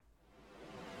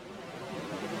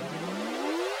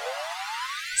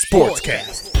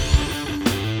Sportscast.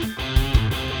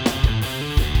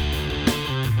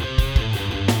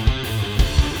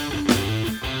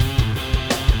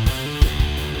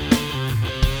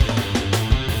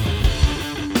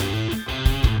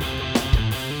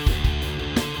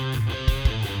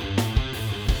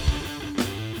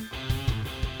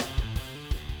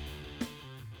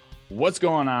 What's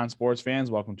going on, sports fans?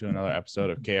 Welcome to another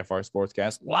episode of KFR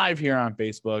Sportscast live here on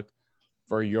Facebook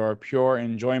for your pure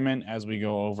enjoyment as we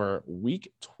go over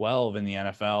Week 12 in the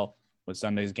NFL with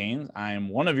Sunday's games. I am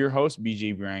one of your hosts,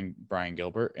 BJ Brian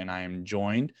Gilbert, and I am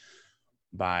joined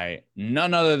by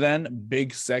none other than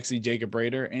big, sexy Jacob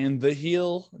Rader and the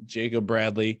heel Jacob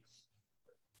Bradley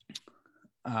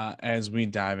as we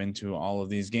dive into all of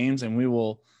these games, and we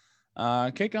will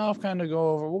kick off, we'll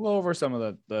go over some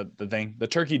of the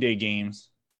Turkey Day games.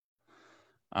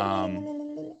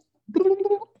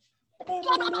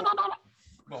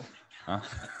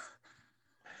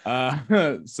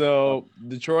 So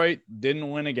Detroit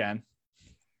didn't win again.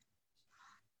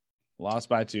 Lost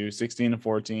by 2,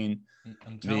 16-14.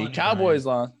 The Cowboys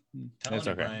lost. It's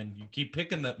okay. Brian, you keep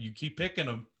picking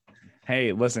them.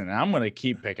 Hey, listen, I'm going to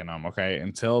keep picking them, okay,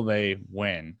 until they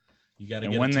win. You got to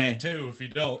get a tattoo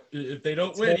if they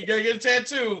don't win, you got to get a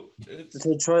tattoo. The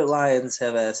Detroit Lions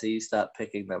have asked you stop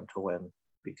picking them to win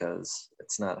because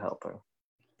it's not helping.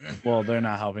 Well, they're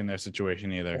not helping their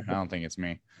situation either. I don't think it's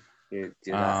me.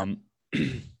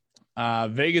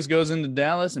 Vegas goes into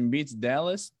Dallas and beats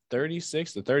Dallas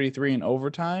 36-33 in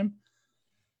overtime.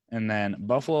 And then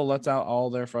Buffalo lets out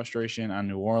all their frustration on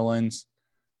New Orleans,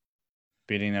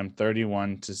 beating them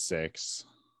 31-6.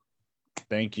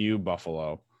 Thank you,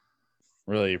 Buffalo.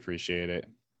 Really appreciate it.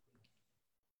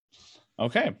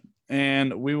 Okay.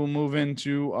 And we will move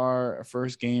into our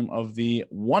first game of the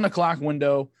 1:00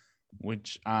 window,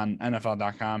 which on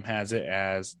NFL.com has it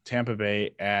as Tampa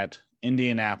Bay at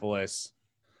Indianapolis.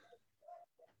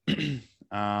 Big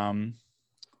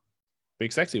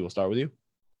Sexy, we'll start with you.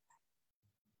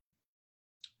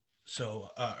 So,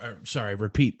 sorry,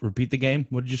 repeat the game.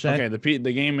 What did you say? Okay,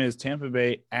 the game is Tampa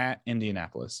Bay at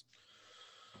Indianapolis.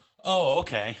 Oh,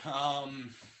 okay.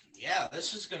 Yeah,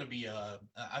 this is going to be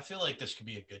I feel like this could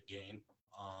be a good game.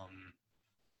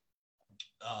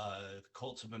 The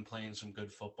Colts have been playing some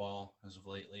good football as of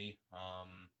lately.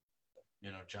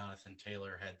 Jonathan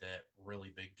Taylor had that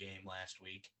really big game last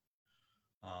week.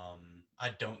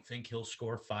 I don't think he'll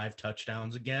score 5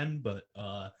 touchdowns again, but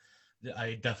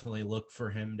I definitely look for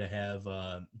him to have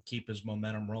keep his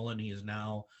momentum rolling. He is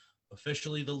now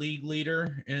officially the league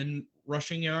leader in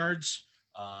rushing yards.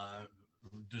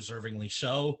 Deservingly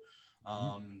so.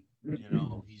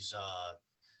 He's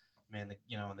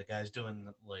the guy's doing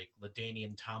like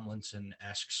LaDainian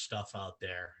Tomlinson-esque stuff out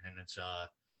there, and it's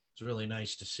really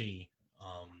nice to see.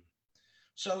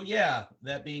 So yeah,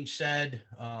 that being said,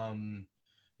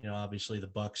 obviously the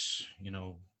Bucs,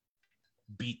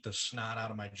 beat the snot out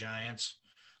of my Giants,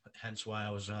 hence why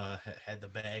I was had the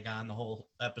bag on the whole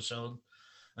episode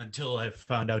until I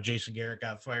found out Jason Garrett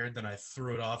got fired. Then I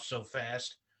threw it off so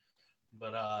fast.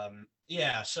 But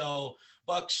so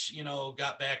Bucs,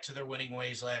 got back to their winning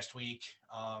ways last week.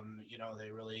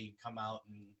 They really come out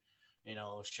and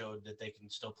showed that they can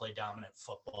still play dominant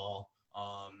football.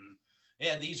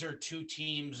 These are two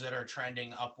teams that are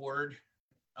trending upward.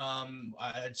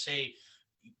 I'd say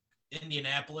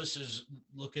Indianapolis is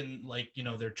looking like,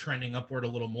 they're trending upward a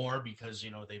little more because,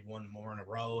 they've won more in a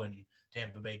row, and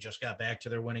Tampa Bay just got back to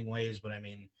their winning ways. But I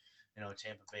mean,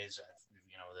 Tampa Bay's,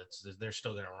 they're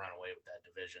still going to run away with that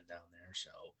division down there.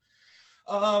 So,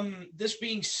 this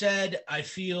being said, I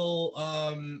feel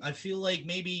like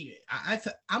maybe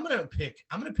I'm going to pick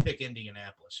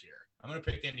Indianapolis here. I'm going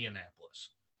to pick Indianapolis.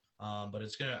 But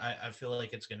I feel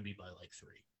like it's going to be by like 3.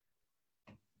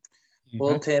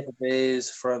 Will Tampa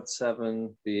Bay's front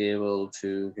 7 be able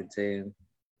to contain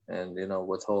and,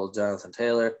 withhold Jonathan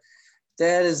Taylor?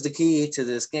 That is the key to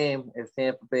this game. If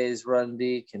Tampa Bay's run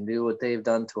D can do what they've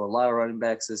done to a lot of running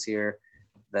backs this year,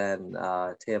 then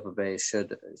Tampa Bay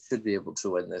should be able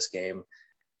to win this game.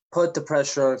 Put the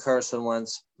pressure on Carson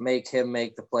Wentz, make him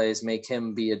make the plays, make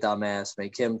him be a dumbass,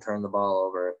 make him turn the ball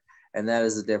over, and that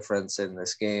is the difference in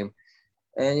this game.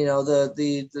 And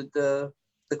the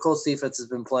Colts defense has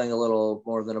been playing a little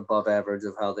more than above average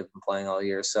of how they've been playing all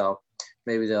year, so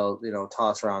maybe they'll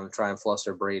toss around and try and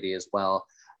fluster Brady as well.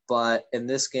 But in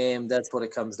this game, that's what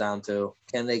it comes down to.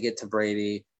 Can they get to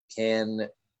Brady? Can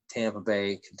Tampa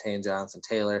Bay contain Jonathan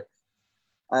Taylor?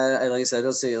 Like I said, I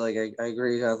don't see I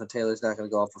agree. Jonathan Taylor's not going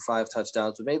to go off for 5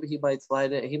 touchdowns, but maybe he might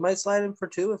slide in. He might slide in for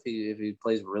 2 if he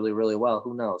plays really, really well.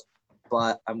 Who knows?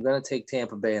 But I'm going to take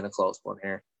Tampa Bay in a close one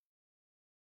here.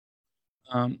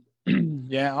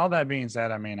 Yeah, all that being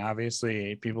said, I mean,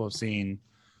 obviously people have seen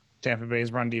Tampa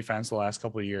Bay's run defense the last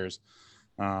couple of years.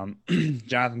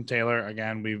 Jonathan Taylor,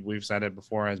 again, we've said it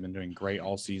before, has been doing great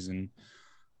all season.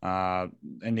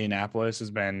 Indianapolis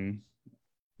has been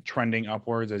trending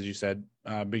upwards, as you said,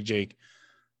 Big Jake,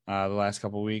 the last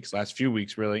few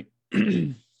weeks, really.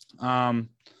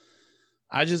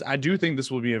 I do think this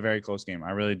will be a very close game.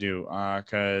 I really do.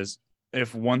 Because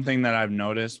if one thing that I've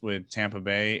noticed with Tampa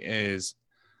Bay is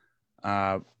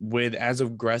with as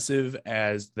aggressive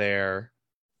as their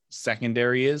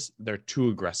secondary is, they're too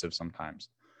aggressive sometimes.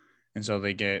 And so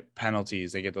they get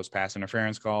penalties, they get those pass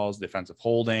interference calls, defensive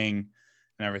holding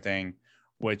and everything,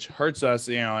 which hurts us,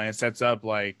 and it sets up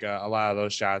like a lot of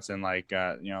those shots in like,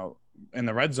 in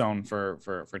the red zone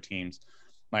for teams.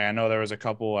 Like I know there was a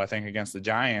couple, I think against the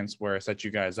Giants where it set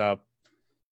you guys up,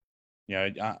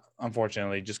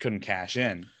 unfortunately just couldn't cash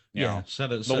in.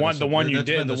 The one you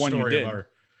did.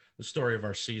 The story of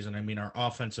our season. I mean, our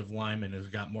offensive lineman has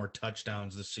got more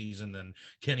touchdowns this season than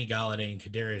Kenny Golladay and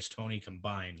Kadarius Toney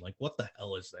combined. Like, what the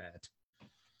hell is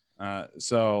that?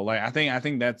 So like, I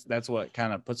think that's what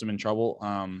kind of puts them in trouble.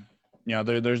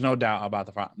 There's no doubt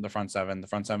about the front seven. The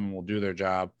front seven will do their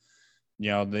job.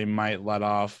 They might let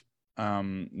off,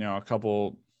 a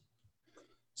couple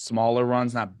smaller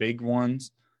runs, not big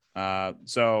ones.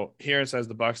 So here it says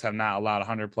the Bucs have not allowed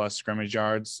 100+ scrimmage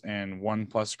yards and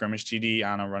 1+ scrimmage TD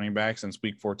on a running back since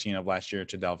week 14 of last year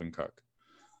to Dalvin Cook.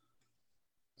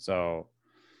 So,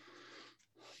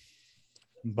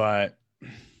 but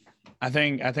I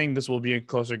think this will be a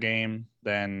closer game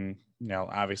than,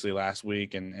 obviously last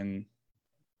week and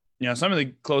some of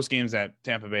the close games that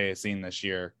Tampa Bay has seen this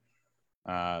year.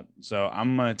 So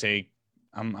I'm going to take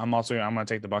the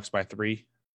Bucs by 3.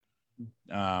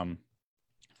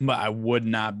 But I would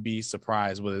not be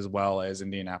surprised with as well as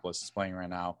Indianapolis is playing right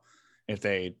now if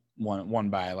they won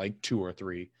by like 2 or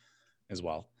 3 as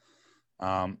well.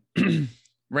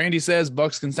 Randy says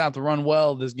Bucs can stop the run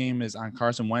well. This game is on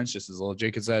Carson Wentz, just as little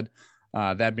Jake had said.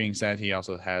 That being said, he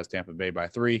also has Tampa Bay by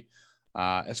 3.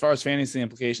 As far as fantasy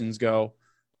implications go,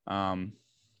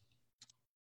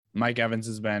 Mike Evans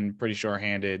has been pretty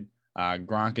short-handed.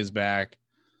 Gronk is back.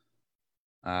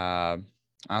 I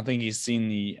don't think he's seen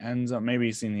the end zone. Maybe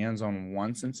he's seen the end zone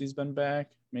once since he's been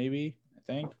back. Maybe, I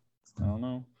think. I don't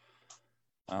know.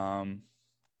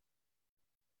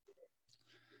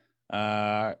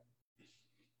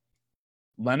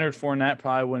 Leonard Fournette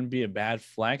probably wouldn't be a bad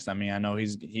flex. I mean, I know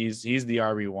he's the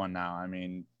RB1 now. I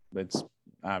mean, it's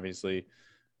obviously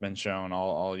been shown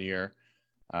all year.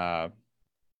 And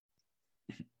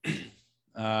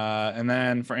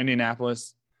then for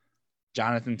Indianapolis,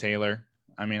 Jonathan Taylor.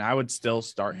 I mean, I would still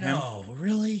start him. No,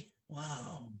 really?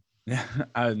 Wow. Yeah,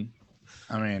 I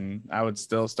mean, I would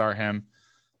still start him.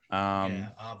 Yeah,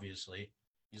 obviously,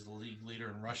 he's the league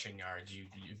leader in rushing yards.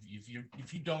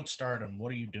 If you don't start him,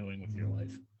 what are you doing with your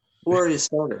life? Who are you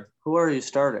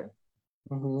starting?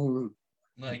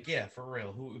 Like, yeah, for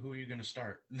real. Who are you going to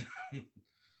start?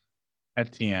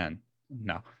 Etienne.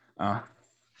 No.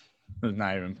 He's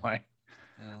not even playing.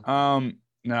 Yeah.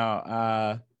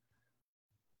 No.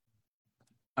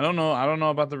 I don't know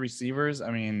about the receivers. I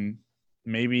mean,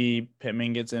 maybe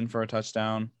Pittman gets in for a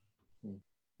touchdown.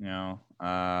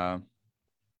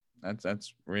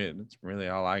 That's really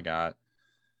all I got.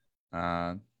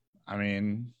 I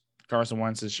mean, Carson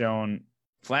Wentz has shown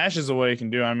flashes of what he can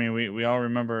do. I mean, we all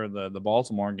remember the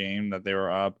Baltimore game that they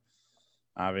were up.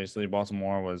 Obviously,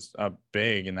 Baltimore was up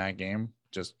big in that game,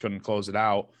 just couldn't close it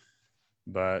out.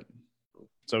 But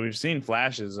so we've seen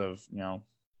flashes of,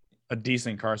 a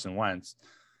decent Carson Wentz.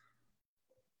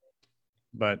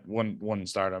 But wouldn't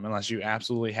start him unless you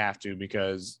absolutely have to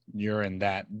because you're in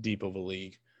that deep of a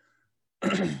league.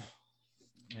 And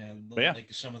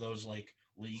like some of those like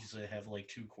leagues that have like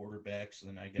 2 quarterbacks,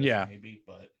 then I guess maybe.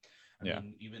 But I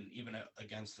mean, even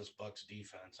against this Bucs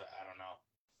defense, I don't know.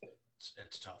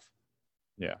 It's tough.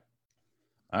 Yeah.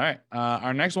 All right.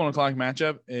 Our next 1 o'clock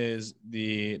matchup is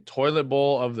the toilet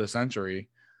bowl of the century.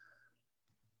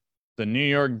 The New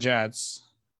York Jets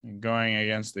going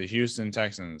against the Houston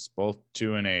Texans, both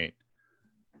 2-8.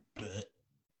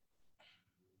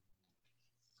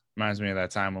 Reminds me of that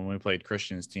time when we played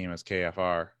Christian's team as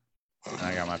KFR, and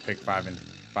I got my pick 5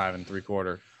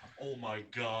 3/4. Oh my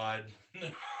god!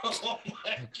 Oh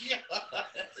my god!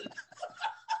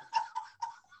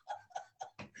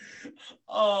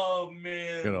 Oh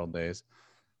man! Good old days.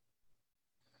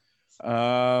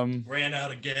 Ran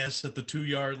out of gas at the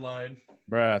 2-yard line.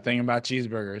 Bruh, thinking about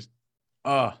cheeseburgers.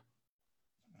 I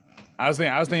was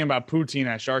thinking about poutine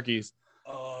at Sharky's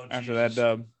after that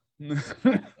dub.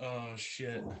 Oh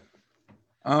shit.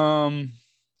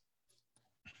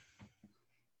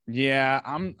 Yeah,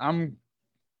 I'm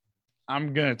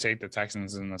gonna take the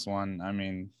Texans in this one. I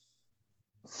mean,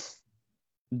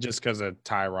 just because of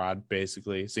Tyrod,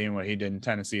 basically seeing what he did in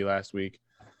Tennessee last week,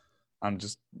 I'm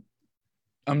just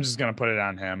gonna put it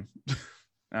on him.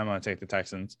 I'm gonna take the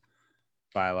Texans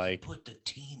by like put the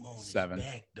team on 7. his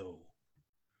back though.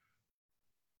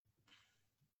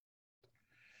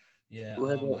 Yeah.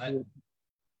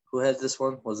 Who had this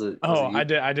one? Was it? I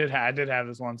did have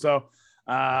this one. So,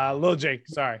 Lil Jake,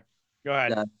 sorry, go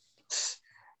ahead.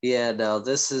 Yeah, no,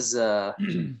 this is I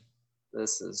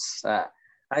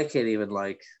can't even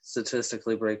like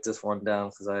statistically break this one down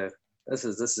because this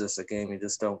is just a game you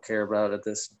just don't care about at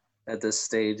this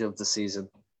stage of the season.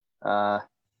 Yeah,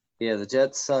 the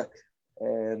Jets suck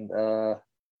and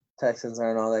Texans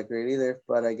aren't all that great either,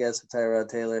 but I guess with Tyrod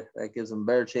Taylor, that gives them a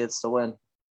better chance to win.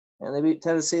 And they beat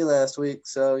Tennessee last week,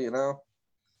 so yeah,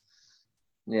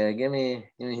 give me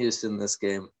Houston this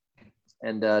game,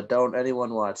 and don't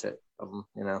anyone watch it.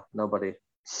 Nobody.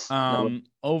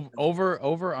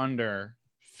 Over under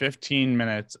 15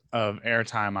 minutes of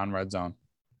airtime on Red Zone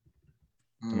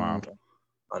tomorrow.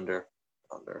 Under.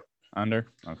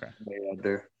 Okay.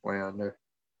 Way under.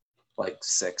 Like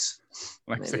 6.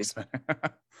 Like maybe. 6.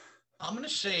 I'm gonna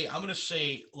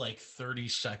say like 30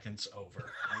 seconds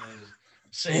over. I'm gonna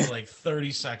say like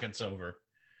 30 seconds over,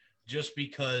 just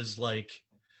because like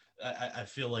I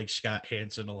feel like Scott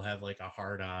Hansen will have like a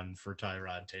hard on for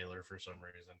Tyrod Taylor for some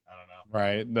reason. I don't know.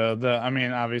 Right. I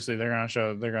mean, obviously they're gonna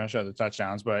show the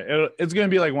touchdowns, but it's gonna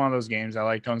be like one of those games that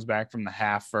like comes back from the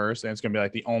half first, and it's gonna be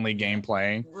like the only game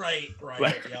playing. Right.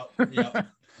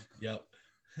 Yep.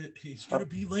 He's gonna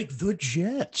be like the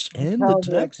Jets and the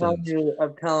Texans.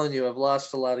 I'm telling you, I've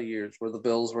watched a lot of years where the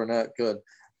Bills were not good,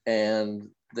 and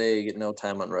they get no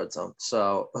time on Red Zone.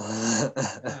 So, all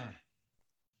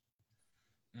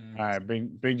right,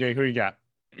 Big Jake, who you got?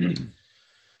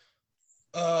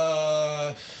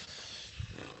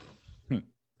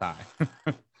 Tie.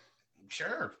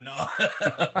 Sure. No.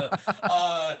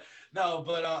 No,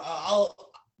 but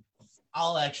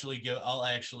I'll actually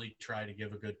try to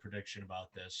give a good prediction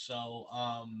about this. So,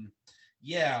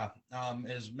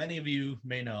 as many of you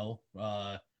may know,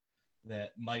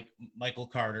 that Michael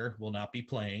Carter will not be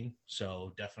playing.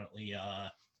 So definitely,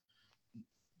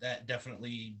 that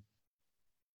definitely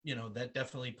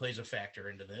plays a factor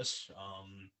into this.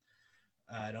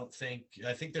 I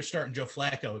think they're starting Joe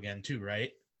Flacco again too,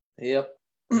 right? Yep.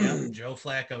 Yeah, Joe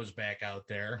Flacco's back out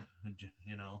there.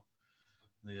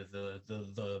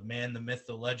 The man, the myth,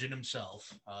 the legend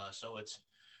himself. So it's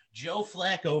Joe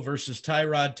Flacco versus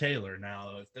Tyrod Taylor.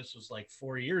 Now, if this was like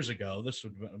 4 years ago, this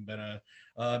would have been a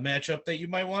matchup that you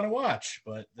might want to watch.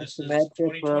 But this is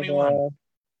 2021.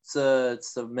 It's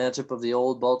the matchup of the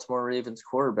old Baltimore Ravens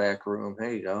quarterback room.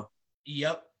 There you go.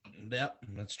 Yep,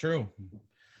 that's true.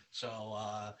 So,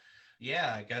 I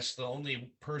guess the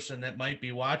only person that might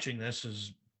be watching this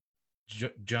is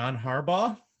John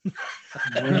Harbaugh.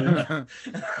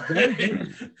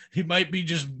 He might be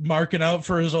just marking out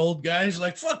for his old guys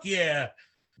like fuck yeah,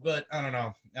 but I don't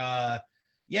know.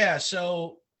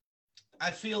 So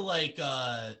I feel like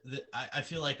I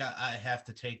have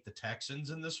to take the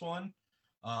Texans in this one,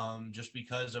 just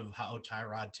because of how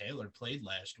Tyrod Taylor played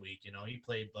last week. He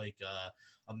played like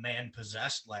a man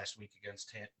possessed last week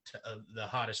against the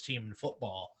hottest team in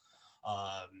football.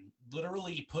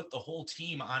 Literally put the whole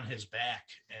team on his back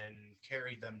and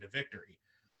carried them to victory.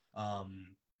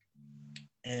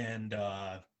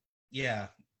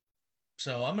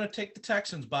 So I'm going to take the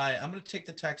Texans by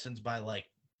like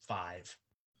 5.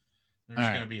 There's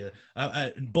going to be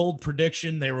a bold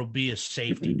prediction. There will be a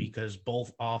safety because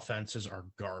both offenses are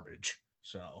garbage.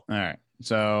 So, all right.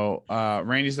 So,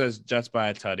 Randy says Jets by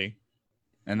a tutty.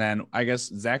 And then I guess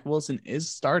Zach Wilson is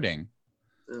starting.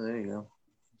 Oh, there you go.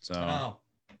 So,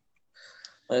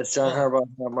 it's John Harbaugh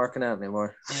not marking out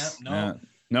anymore. Yeah, no.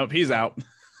 Nope, he's out.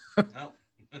 No,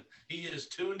 he is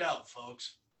tuned out,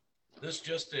 folks. This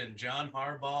just in, John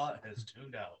Harbaugh has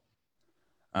tuned out.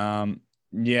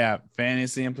 Yeah,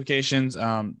 fantasy implications.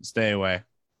 Stay away.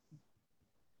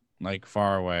 Like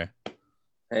far away.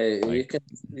 Hey,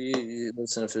 you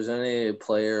listen. If there's any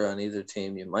player on either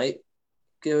team you might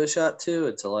give a shot to,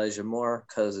 it's Elijah Moore,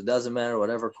 because it doesn't matter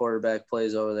whatever quarterback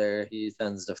plays over there, he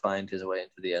tends to find his way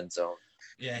into the end zone.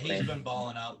 Yeah, he's been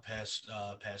balling out past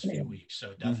few weeks,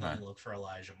 so definitely look for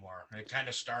Elijah Moore. It kind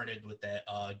of started with that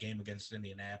game against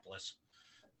Indianapolis.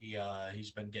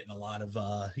 He's been getting a lot of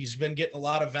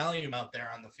volume out there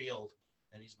on the field,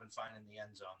 and he's been finding the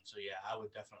end zone. So yeah, I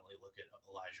would definitely look at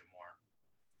Elijah Moore.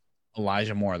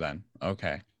 Elijah Moore, then.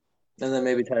 Okay. And then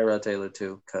maybe Tyrod Taylor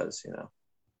too, because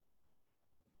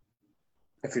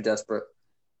if you're desperate.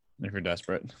 if you're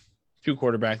desperate.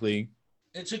 2-quarterback league.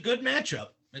 It's a good matchup.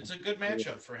 It's a good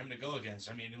matchup for him to go against.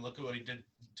 I mean, look at what he did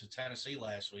to Tennessee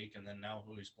last week, and then now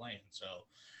who he's playing. So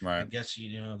right. I guess,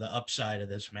 the upside of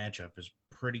this matchup is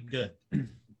pretty good.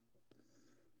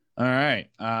 All right.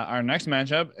 Our next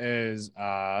matchup is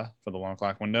for the 1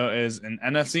 o'clock window is an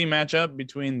NFC matchup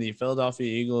between the Philadelphia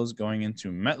Eagles going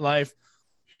into MetLife.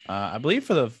 I believe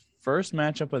for the first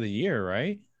matchup of the year,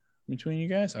 right? Between you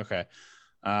guys? Okay.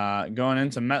 Going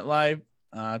into MetLife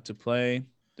to play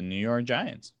the New York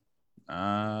Giants.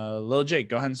 Lil Jake,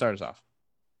 go ahead and start us off.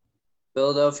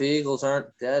 Philadelphia Eagles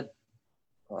aren't dead.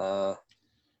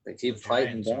 They keep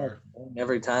fighting back.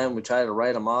 Every time we try to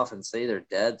write them off and say they're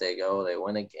dead, they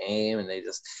win a game, and they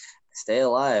just stay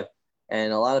alive.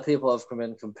 And a lot of people have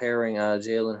been comparing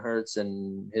Jalen Hurts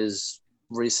and his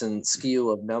recent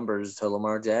skew of numbers to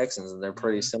Lamar Jackson's, and they're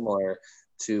pretty similar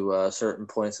to certain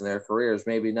points in their careers.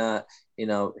 Maybe not, he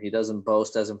doesn't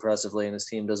boast as impressively and his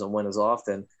team doesn't win as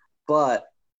often, but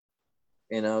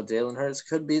Jalen Hurts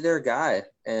could be their guy,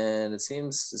 and it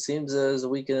seems as a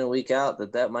week in and week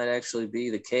out that might actually be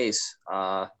the case.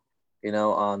 On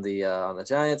the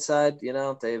Giants side,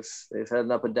 they've had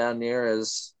an up and down year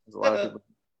as a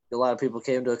lot of people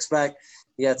came to expect.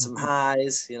 You had some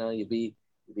highs, you beat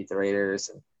the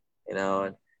Raiders,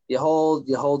 and you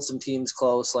hold some teams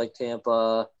close like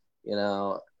Tampa,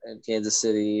 and Kansas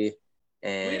City.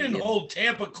 And we didn't hold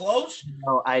Tampa close.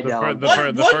 No, I don't.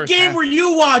 What game were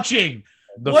you watching?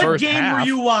 What game were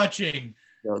you watching?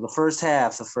 The first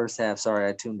half. Sorry,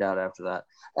 I tuned out after that.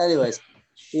 Anyways,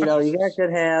 you got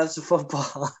good halves of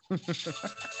football, and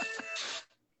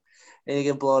you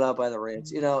get blown out by the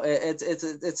Rams.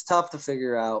 It's tough to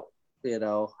figure out,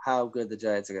 how good the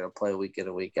Giants are going to play week in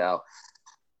and week out.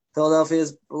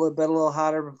 Philadelphia's been a little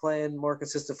hotter, been playing more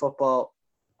consistent football.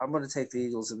 I'm going to take the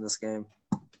Eagles in this game.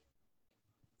 I'm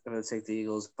going to take the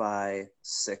Eagles by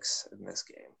 6 in this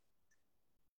game.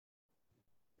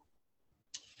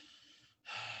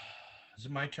 Is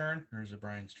it my turn or is it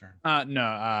Brian's turn?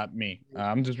 No, me.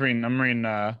 I'm reading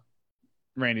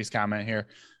Randy's comment here,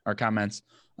 or comments.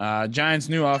 Giants'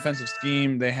 new offensive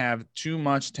scheme. They have too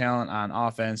much talent on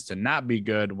offense to not be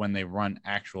good when they run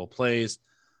actual plays.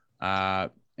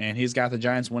 And he's got the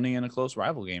Giants winning in a close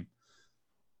rival game.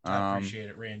 I appreciate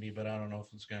it, Randy, but I don't know if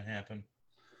it's going to happen.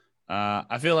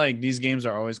 I feel like these games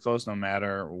are always close no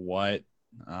matter what.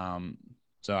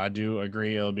 So I do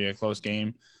agree it'll be a close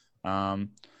game.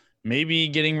 Maybe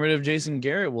getting rid of Jason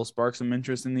Garrett will spark some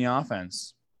interest in the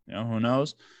offense. Who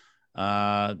knows?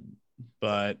 But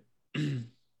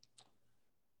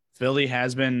Philly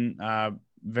has been has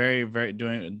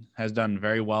done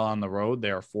very well on the road.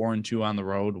 They are 4-2 on the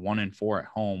road, 1-4 at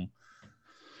home.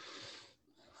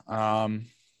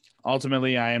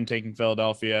 Ultimately, I am taking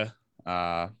Philadelphia.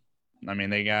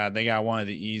 They got one of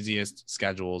the easiest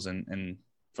schedules in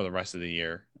for the rest of the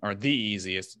year, or the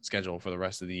easiest schedule for the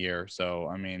rest of the year. So,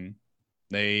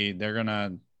 the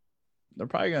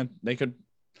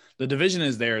division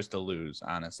is theirs to lose,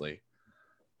 honestly,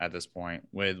 at this point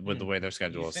with the way their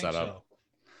schedule is set up. So?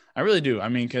 I really do.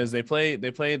 Because they play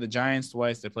the Giants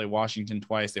twice, they play Washington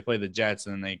twice, they play the Jets,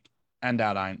 and then they end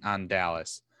out on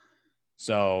Dallas.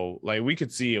 So, we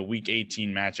could see a Week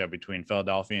 18 matchup between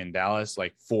Philadelphia and Dallas,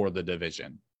 for the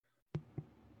division.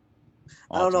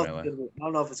 I don't know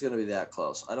if it's going to be that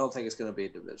close. I don't think it's going to be a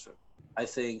division. I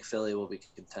think Philly will be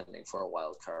contending for a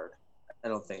wild card. I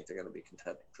don't think they're going to be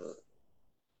contending for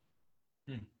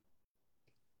it.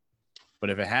 But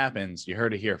if it happens, you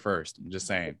heard it here first. I'm just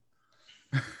saying.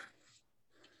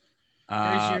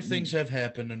 Crazier things have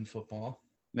happened in football.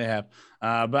 They have.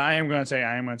 But I am going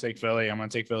to take Philly. I'm going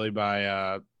to take Philly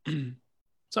by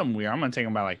something weird. I'm going to take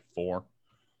them by 4.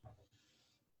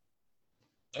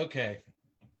 Okay.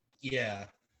 Yeah.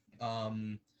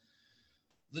 The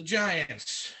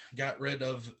Giants got rid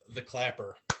of the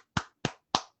clapper.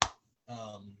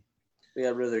 They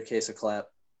got rid of their case of clap.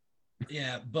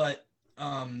 Yeah, but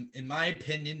in my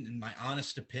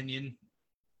honest opinion,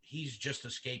 he's just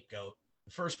a scapegoat.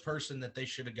 The first person that they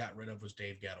should have got rid of was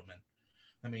Dave Gettleman.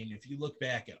 If you look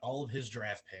back at all of his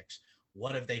draft picks,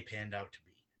 what have they panned out to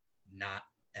be? Not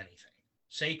anything.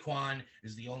 Saquon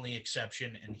is the only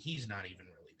exception, and he's not even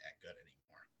really that good anymore.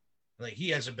 He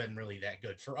hasn't been really that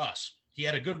good for us. He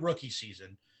had a good rookie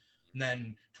season. And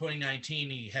then 2019,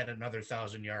 he had another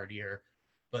 1,000-yard year,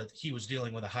 but he was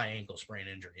dealing with a high ankle sprain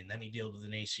injury. And then he dealt with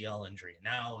an ACL injury. And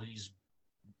now he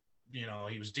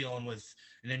was dealing with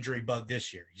an injury bug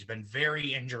this year. He's been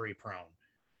very injury prone.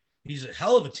 He's a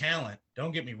hell of a talent.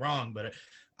 Don't get me wrong, but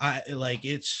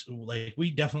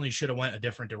we definitely should have went a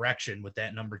different direction with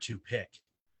that number 2 pick.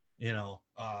 It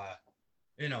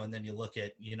and then you look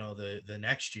at, the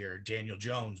next year, Daniel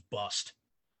Jones bust.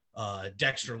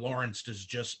 Dexter Lawrence is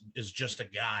just a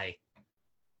guy.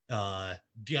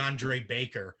 DeAndre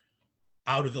Baker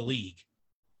out of the league.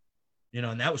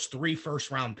 And that was 3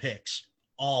 first-round picks,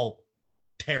 all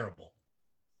terrible.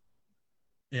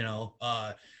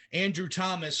 Andrew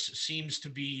Thomas seems to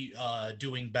be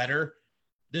doing better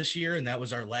this year, and that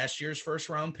was our last year's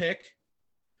first-round pick.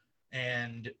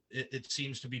 And it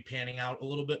seems to be panning out a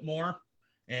little bit more.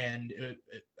 And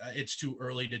it's too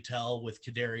early to tell with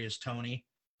Kadarius Toney.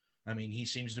 I mean, he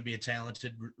seems to be a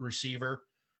talented receiver,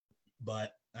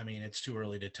 but I mean, it's too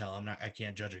early to tell. I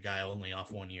can't judge a guy only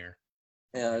off 1 year.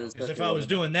 Yeah, because if I was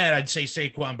doing that, I'd say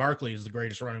Saquon Barkley is the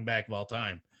greatest running back of all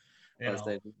time.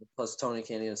 Plus, Tony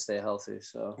can't even stay healthy.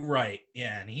 So right,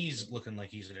 yeah, and he's looking like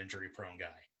he's an injury-prone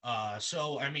guy.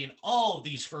 So I mean, all of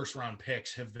these first-round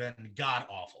picks have been god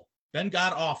awful, and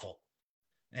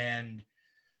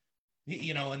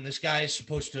and this guy is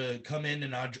supposed to come in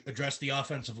and address the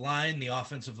offensive line. The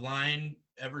offensive line,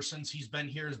 ever since he's been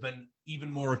here, has been even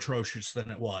more atrocious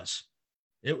than it was.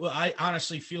 I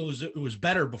honestly feel it was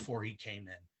better before he came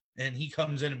in, and he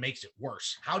comes in and makes it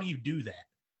worse. How do you do that?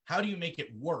 How do you make it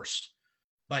worse?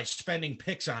 By spending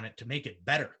picks on it to make it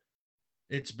better.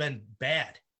 It's been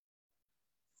bad.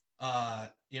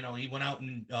 He went out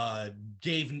and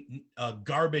gave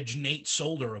garbage Nate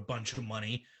Solder a bunch of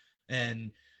money,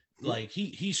 and like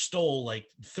he stole like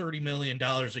 $30 million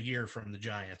a year from the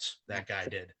Giants. That guy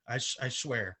did. I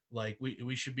swear. Like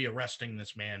we should be arresting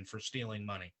this man for stealing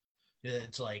money.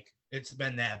 It's like it's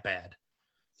been that bad.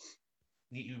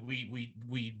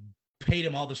 We paid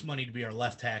him all this money to be our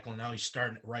left tackle, and now he's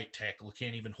starting at right tackle. He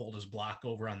can't even hold his block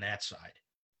over on that side.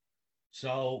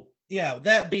 So yeah,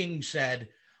 that being said,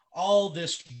 all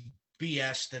this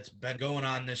BS that's been going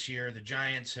on this year, the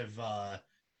Giants have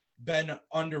been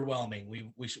underwhelming.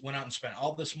 We went out and spent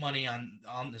all this money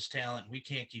on this talent. We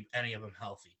can't keep any of them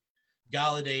healthy.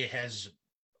 Galladay has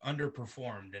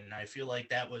underperformed, and I feel like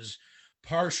that was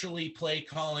partially play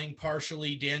calling,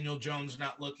 partially Daniel Jones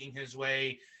not looking his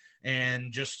way,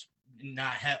 and just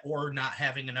not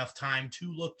having enough time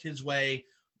to look his way.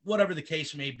 Whatever the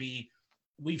case may be,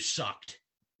 we've sucked.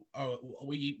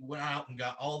 We went out and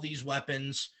got all these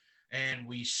weapons, and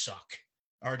we suck.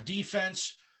 Our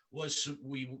defense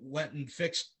we went and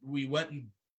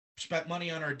spent money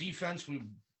on our defense. We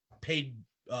paid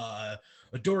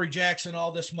Adoree Jackson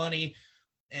all this money,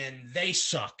 and they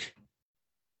suck.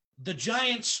 The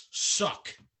Giants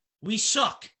suck. We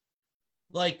suck.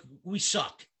 Like, we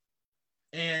suck.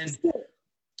 And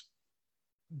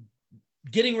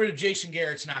getting rid of Jason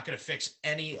Garrett's not going to fix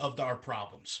any of our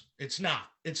problems. It's not.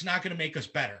 It's not going to make us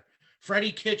better.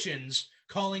 Freddie Kitchens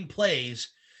calling plays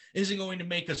isn't going to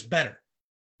make us better.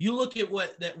 You look at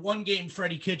what that one game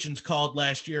Freddie Kitchens called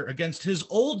last year against his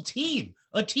old team,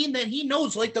 a team that he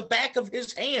knows like the back of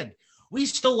his hand. We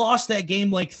still lost that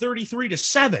game like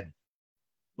 33-7.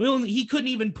 He couldn't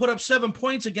even put up 7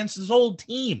 points against his old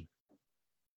team.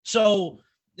 So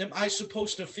am I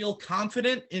supposed to feel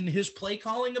confident in his play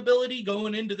calling ability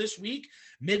going into this week,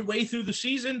 midway through the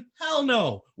season? Hell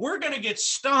no. We're going to get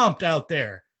stomped out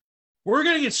there. And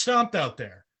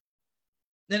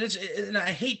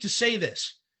I hate to say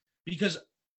this because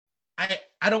I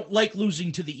don't like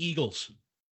losing to the Eagles.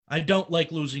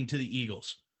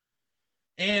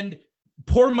 And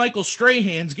poor Michael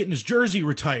Strahan's getting his jersey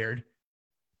retired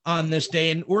on this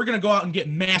day, and we're going to go out and get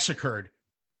massacred.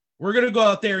 We're going to go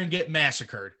out there and get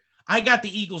massacred. I got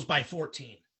the Eagles by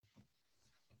 14.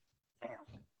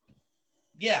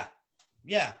 Yeah.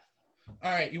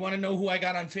 All right, you want to know who I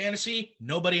got on fantasy?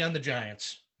 Nobody on the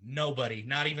Giants. Nobody,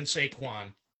 not even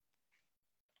Saquon.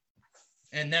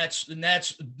 And that's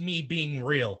me being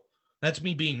real. That's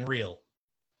me being real.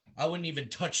 I wouldn't even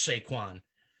touch Saquon.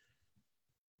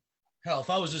 Hell,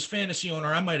 if I was his fantasy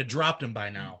owner, I might have dropped him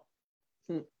by now.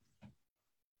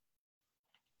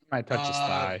 Might touch his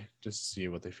thigh just to see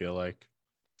what they feel like.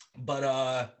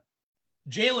 But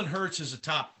Jalen Hurts is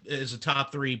a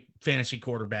top 3 fantasy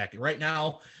quarterback. Right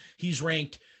now, he's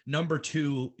ranked number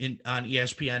 2 on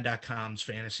ESPN.com's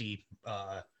fantasy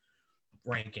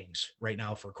rankings right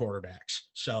now for quarterbacks.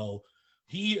 So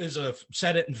he is a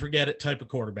set it and forget it type of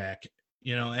quarterback.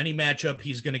 Any matchup,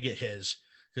 he's going to get his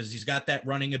because he's got that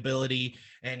running ability,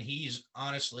 and he's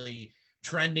honestly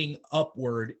trending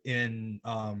upward in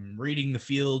reading the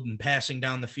field and passing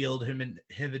down the field. Him and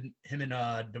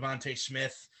Devontae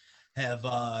Smith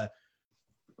have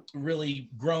really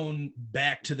grown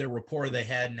back to their rapport they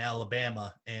had in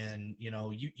Alabama, and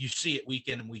you see it week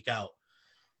in and week out.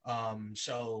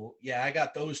 So yeah, I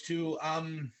got those two.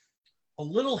 I'm a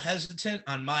little hesitant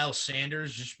on Miles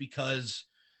Sanders just because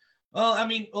Well, I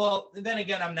mean, then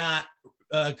again, I'm not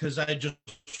because I just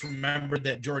remembered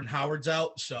that Jordan Howard's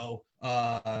out. So,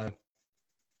 I'll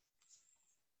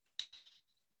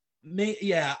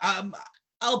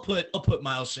put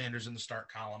Miles Sanders in the start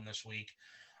column this week,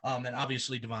 and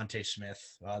obviously Devontae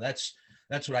Smith. That's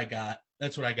what I got.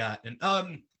 That's what I got,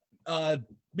 and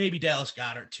maybe Dallas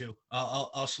Goedert too.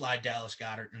 I'll slide Dallas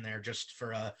Goedert in there just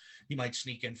for he might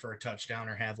sneak in for a touchdown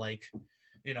or have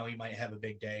he might have a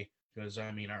big day. Because,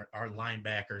 I mean, our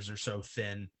linebackers are so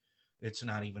thin, it's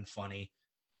not even funny.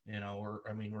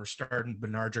 We're starting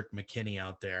Benardrick McKinney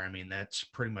out there. I mean, that's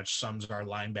pretty much sums our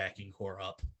linebacking core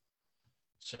up.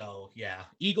 So, yeah,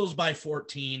 Eagles by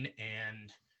 14,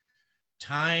 and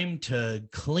time to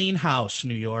clean house,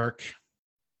 New York.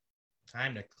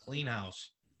 Time to clean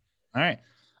house. All right.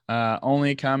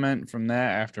 Only comment from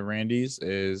that after Randy's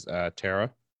is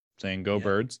Tara saying, go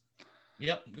Birds.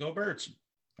 Yep, go Birds.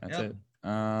 That's it.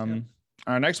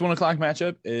 Our next 1 o'clock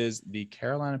matchup is the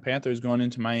Carolina Panthers going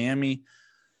into Miami.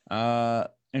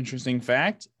 Interesting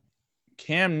fact,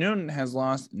 Cam Newton has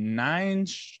lost 9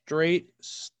 straight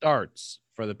starts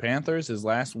for the Panthers. His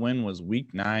last win was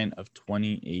week 9 of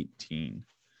 2018.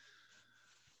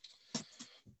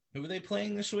 Who are they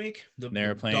playing this week?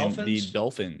 They're playing the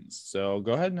Dolphins. So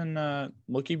go ahead and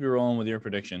we'll keep you rolling with your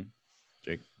prediction,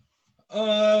 Jake.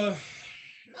 I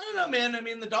don't know, man. I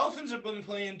mean, the Dolphins have been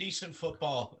playing decent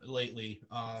football lately.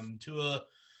 Tua's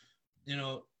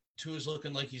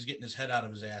looking like he's getting his head out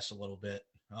of his ass a little bit.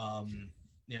 And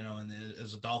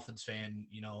as a Dolphins fan,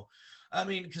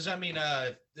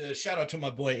 shout out to my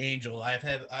boy Angel. I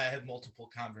have multiple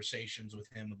conversations with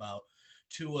him about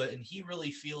Tua, and he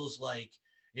really feels like,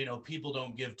 people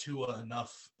don't give Tua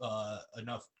enough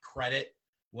credit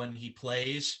when he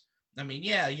plays. I mean,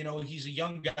 yeah, he's a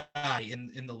young guy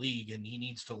in the league and he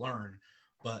needs to learn.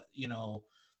 But, you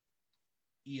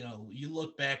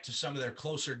look back to some of their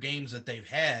closer games that they've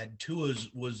had, Tua's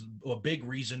was a big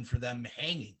reason for them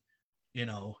hanging. You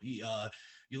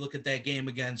look at that game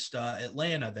against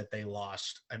Atlanta that they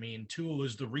lost. I mean, Tua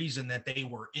was the reason that they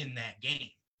were in that game.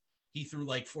 He threw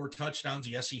 4 touchdowns.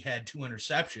 Yes, he had 2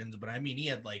 interceptions, but I mean, he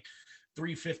had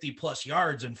 350 plus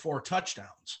yards and 4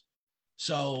 touchdowns.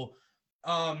 So,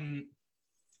 I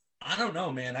don't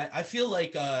know, man. I feel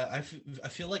like I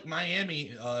feel like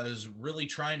Miami is really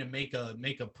trying to make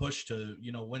a push to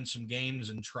win some games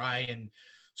and try and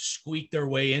squeak their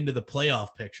way into the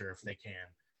playoff picture if they can.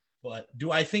 But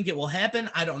do I think it will happen?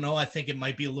 I don't know. I think it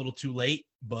might be a little too late.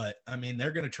 But I mean,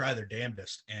 they're going to try their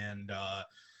damnedest, and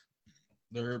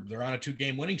they're on a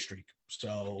 2-game winning streak.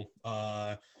 So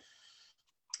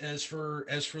as for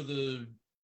the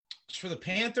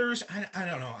Panthers, I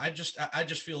don't know. I just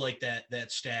feel like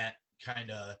that stat kind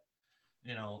of,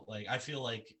 I feel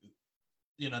like,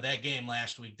 that game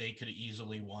last week they could have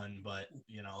easily won, but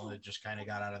it just kind of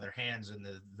got out of their hands, and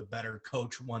the better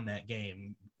coach won that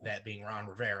game, that being Ron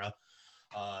Rivera.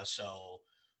 So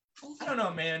I don't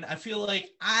know, man. I feel like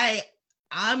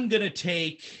I'm gonna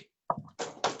take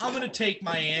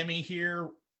Miami here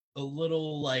a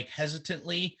little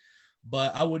hesitantly,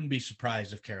 but I wouldn't be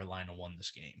surprised if Carolina won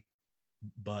this game.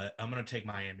 But I'm going to take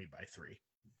Miami by 3.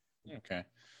 Okay.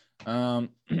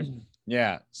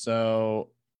 Yeah. So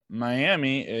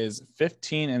Miami is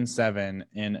 15-7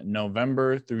 in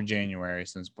November through January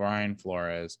since Brian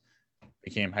Flores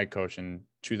became head coach in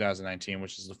 2019,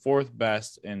 which is the 4th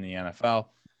best in the NFL.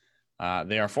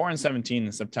 They are 4-17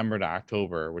 in September to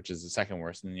October, which is the 2nd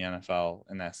worst in the NFL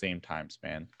in that same time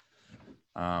span.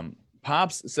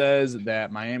 Pops says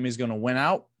that Miami's going to win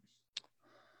out.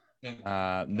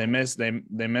 They missed the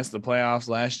playoffs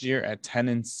last year at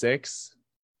 10-6.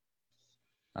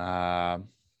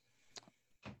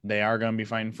 They are going to be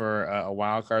fighting for a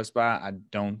wild card spot. I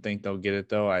don't think they'll get it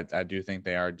though. I do think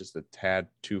they are just a tad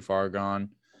too far gone.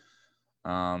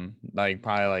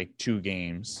 Probably 2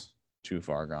 games too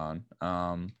far gone.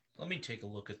 Let me take a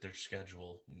look at their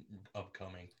schedule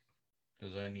upcoming,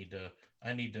 because I need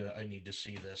to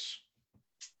see this.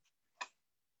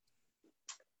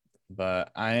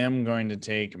 But I am going to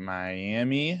take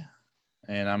Miami,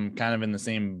 and I'm kind of in the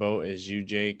same boat as you,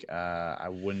 Jake. I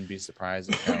wouldn't be surprised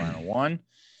if Carolina won,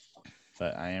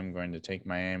 but I am going to take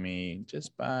Miami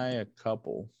just by a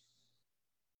couple.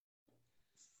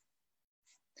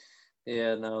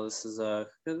 Yeah, no, this is going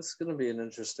to be an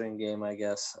interesting game, I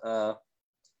guess. Cam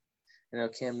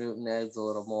Newton adds a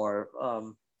little more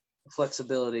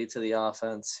flexibility to the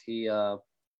offense. He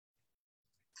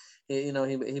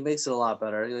makes it a lot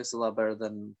better. He makes it a lot better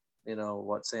than,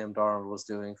 what Sam Darnold was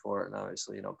doing for it. And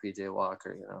obviously, PJ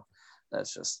Walker,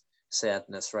 that's just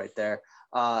sadness right there.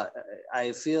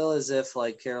 I feel as if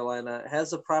Carolina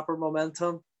has the proper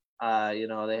momentum.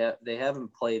 They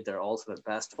haven't played their ultimate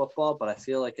best football, but I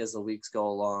feel like as the weeks go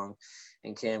along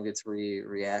and Cam gets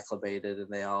reacclimated and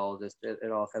they all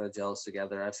it all kind of gels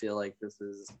together, I feel like this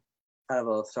is kind of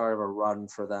a start of a run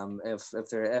for them. If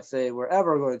they were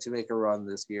ever going to make a run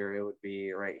this year, it would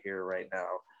be right here, right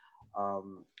now.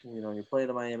 You're playing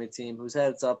a Miami team who's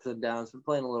had its ups and downs, been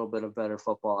playing a little bit of better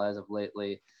football as of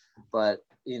lately, but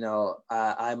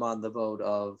I'm on the boat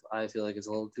of I feel like it's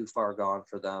a little too far gone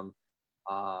for them.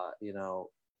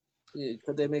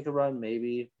 Could they make a run?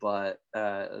 Maybe, but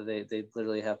they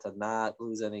literally have to not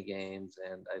lose any games,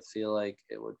 and I feel like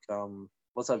it would come.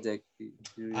 What's up, Jake?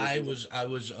 I was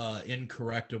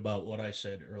incorrect about what I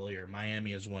said earlier.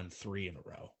 Miami has won 3 in a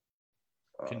row.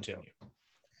 Continue. Okay.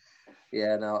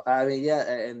 Yeah, no, I mean, yeah,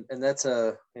 and that's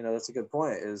a good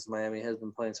point. Is Miami has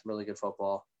been playing some really good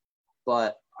football,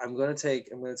 but I'm gonna take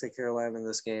Carolina in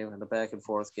this game, in the back and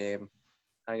forth game.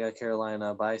 I got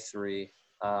Carolina by 3.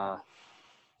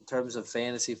 In terms of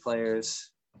fantasy players,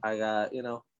 I got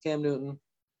Cam Newton.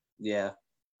 Yeah.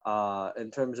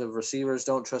 In terms of receivers,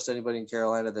 don't trust anybody in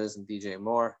Carolina that isn't DJ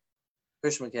Moore.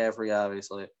 Christian McCaffrey,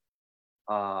 obviously.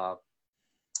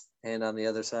 And on the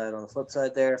other side, on the flip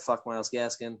side there, fuck Myles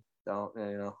Gaskin. Don't,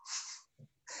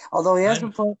 Although he has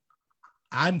been playing.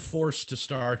 I'm forced to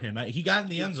start him. He got in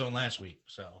the end zone last week,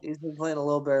 so. He's been playing a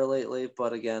little better lately,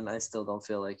 but again, I still don't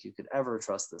feel like you could ever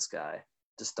trust this guy.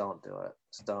 Just don't do it.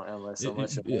 Just don't, unless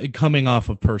coming off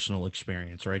of personal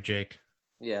experience, right, Jake?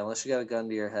 Yeah, unless you got a gun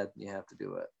to your head, you have to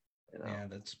do it. Yeah,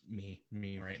 that's me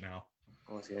right now.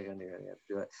 Unless you got a gun to your head, you have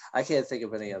to do it. I can't think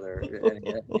of any other.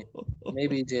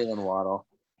 Maybe Jalen Waddle,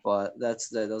 but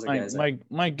those are guys.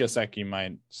 Mike Gesicki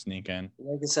might sneak in.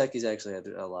 Mike Gesicki's actually had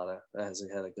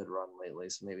had a good run lately,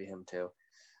 so maybe him too.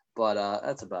 But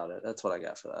that's about it. That's what I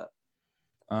got for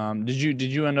that.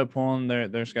 Did you end up pulling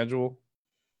their schedule?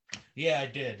 Yeah, I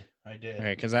did.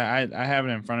 Okay, because I have it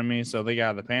in front of me. So they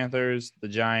got the Panthers, the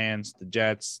Giants, the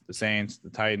Jets, the Saints, the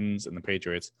Titans, and the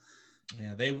Patriots.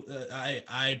 Yeah,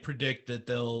 I predict that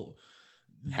they'll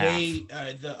probably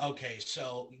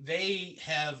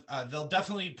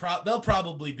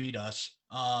beat us.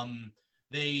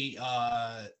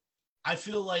 I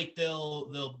feel like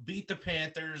they'll beat the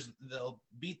Panthers, they'll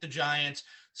beat the Giants.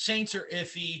 Saints are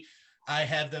iffy. I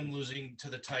have them losing to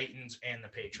the Titans and the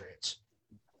Patriots.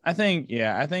 I think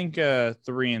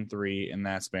 3-3 in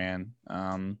that span.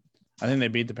 I think they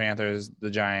beat the Panthers, the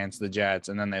Giants, the Jets,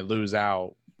 and then they lose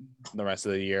out the rest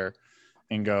of the year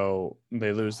and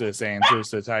they lose to the Saints, lose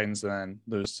to the Titans, and then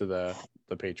lose to the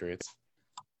Patriots.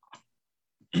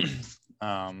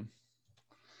 So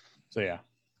yeah,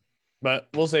 but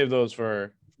we'll save those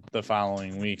for the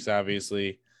following weeks,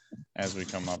 obviously, as we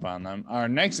come up on them. Our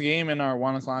next game in our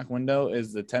 1:00 window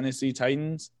is the Tennessee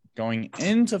Titans going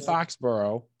into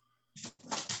Foxborough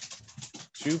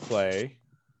to play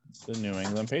the New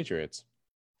England Patriots.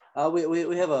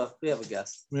 We have a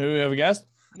guest. We have a guest?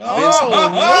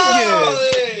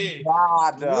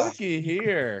 Looky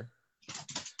here.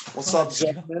 What's up,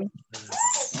 gentlemen?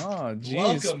 Oh,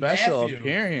 geez, special Matthew.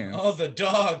 Appearance. Oh, the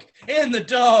dog. And the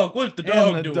dog. What's the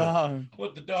dog doing? Dog.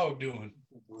 What the dog doing?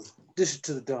 Dish it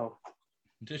to the dog.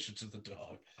 Dish it to the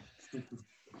dog.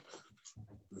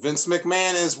 Vince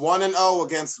McMahon is 1-0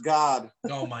 against God.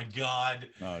 Oh my God.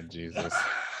 Oh Jesus.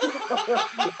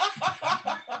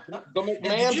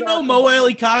 Did you know Mo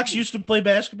Alley Cox used to play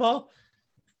basketball?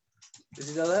 Did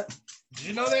you know that? Did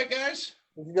you know that, guys?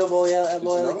 Did you know Mo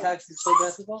Alley Cox used to play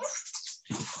basketball?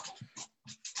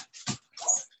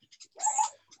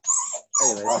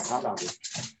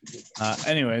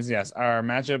 Anyways, yes, our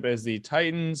matchup is the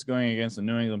Titans going against the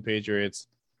New England Patriots.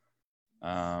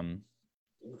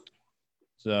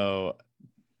 So,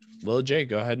 Lil Jay,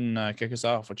 go ahead and kick us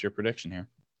off. What's your prediction here?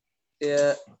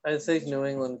 Yeah, I think New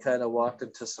England kind of walked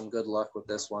into some good luck with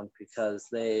this one because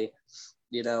they,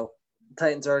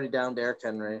 Titans are already down Derrick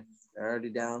Henry. They're already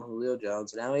down Julio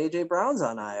Jones. Now A.J. Brown's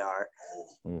on IR.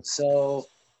 Ooh. So,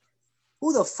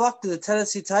 who the fuck do the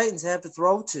Tennessee Titans have to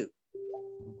throw to?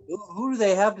 Who do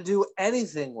they have to do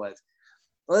anything with?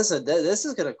 Listen, this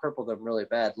is going to cripple them really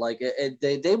bad. Like,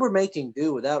 they were making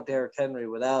do without Derrick Henry,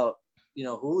 without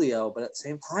Julio, but at the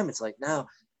same time, it's like now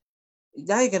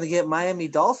you're going to get Miami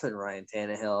Dolphin Ryan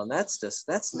Tannehill, and that's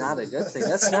not a good thing.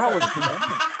 That's not what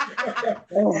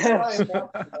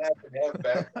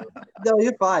No,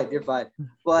 you're fine.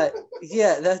 But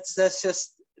yeah, that's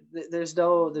just there's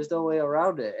no way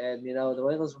around it. And New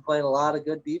England's been playing a lot of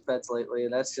good defense lately,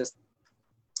 and that's just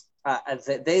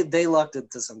they lucked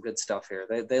into some good stuff here.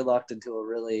 They lucked into a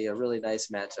really nice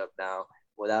matchup now.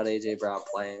 Without A.J. Brown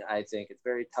playing, I think it's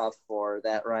very tough for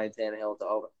that Ryan Tannehill to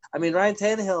open. I mean, Ryan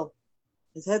Tannehill,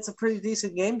 He's had some pretty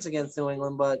decent games against New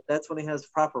England, but that's when he has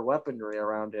proper weaponry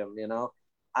around him.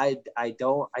 I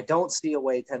don't see a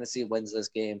way Tennessee wins this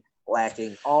game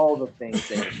lacking all the things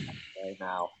they have right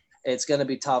now. It's going to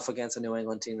be tough against a New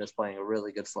England team that's playing a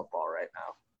really good football right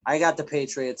now. I got the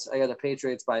Patriots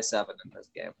by 7 in this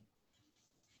game.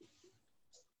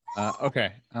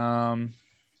 Okay.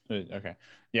 Okay.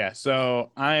 Yeah.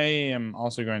 So I am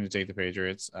also going to take the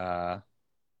Patriots.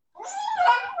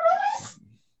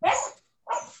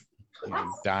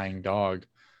 Dying dog.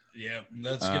 Yeah,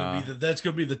 that's gonna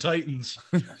be the Titans.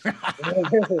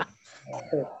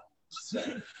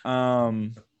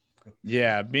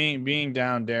 Yeah, being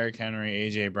down Derrick Henry,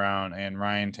 AJ Brown, and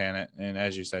Ryan Tannehill, and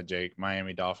as you said, Jake,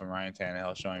 Miami Dolphin Ryan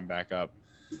Tannehill showing back up.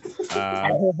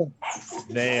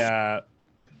 They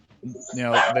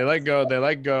let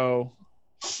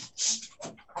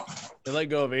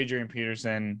go of Adrian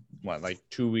Peterson, like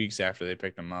 2 weeks after they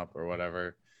picked him up or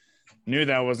whatever. Knew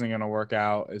that wasn't going to work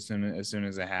out as soon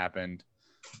as it happened.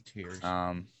 Tears.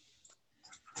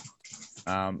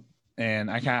 And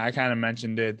I kind of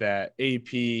mentioned it that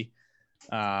AP,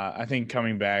 I think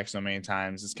coming back so many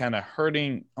times is kind of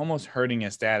almost hurting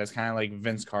his status, kind of like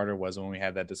Vince Carter was when we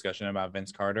had that discussion about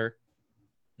Vince Carter.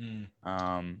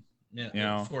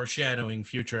 Yeah, foreshadowing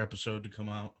future episode to come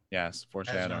out. Yes,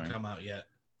 foreshadowing. Has not come out yet.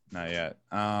 Not yet.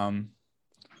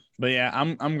 But yeah,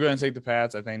 I'm going to take the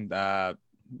Pats. I think the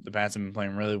Pats have been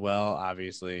playing really well,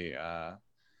 obviously, and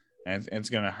it's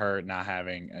going to hurt not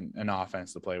having an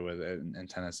offense to play with in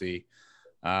Tennessee.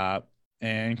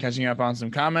 And catching up on some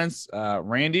comments,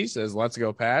 Randy says, "Let's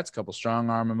go Pats." Couple strong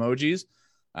arm emojis.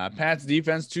 Pats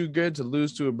defense too good to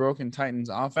lose to a broken Titans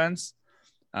offense.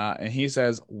 And he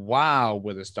says, "Wow,"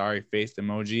 with a starry faced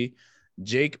emoji.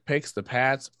 Jake picks the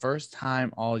Pats first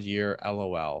time all year.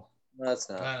 LOL. That's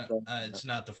not. It's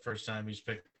not the first time he's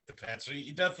picked the Pats. So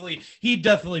he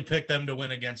definitely picked them to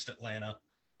win against Atlanta.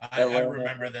 I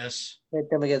remember this.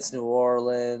 Picked them against New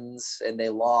Orleans, and they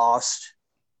lost.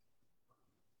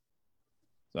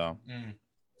 So.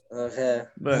 Okay.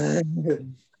 But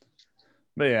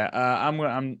yeah, I'm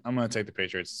gonna take the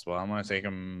Patriots as well. I'm gonna take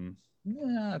them.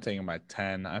 Yeah, I'll take them by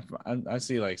 10. I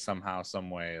see like somehow, some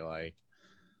way, like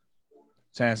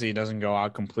Tennessee doesn't go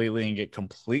out completely and get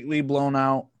completely blown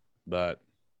out, but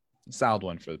solid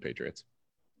one for the Patriots.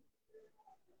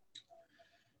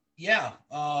 Yeah.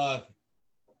 I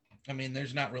mean,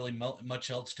 there's not really much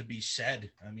else to be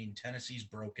said. I mean, Tennessee's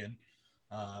broken.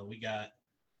 We got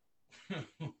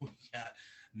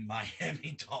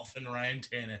Miami Dolphin Ryan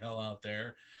Tannehill out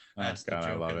there. That's the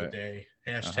joke of the day.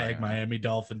 Hashtag Miami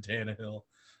Dolphin Tannehill.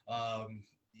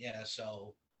 Yeah,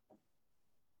 so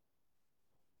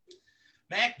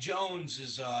Mac Jones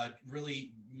is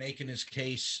really making his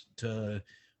case to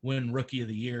win Rookie of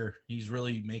the Year. He's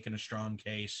really making a strong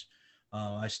case.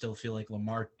 I still feel like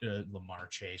Ja'Marr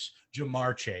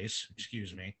Chase,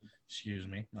 excuse me,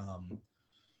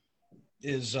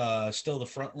 is still the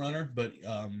front runner, but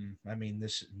I mean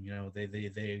this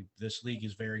league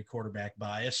is very quarterback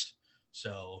biased,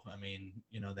 so I mean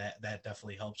that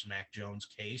definitely helps Mac Jones'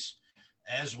 case,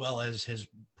 as well as his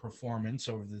performance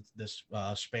over this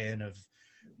span of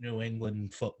New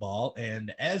England football.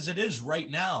 And as it is right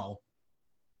now,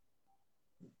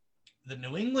 the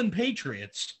New England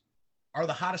Patriots are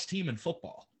the hottest team in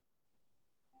football.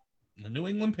 The New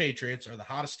England Patriots are the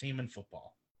hottest team in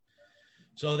football.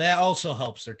 So that also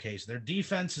helps their case. Their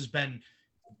defense has been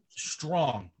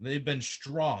strong. They've been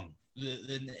strong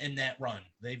in that run.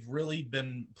 They've really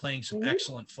been playing some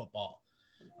excellent football.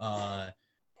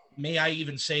 May I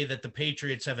even say that the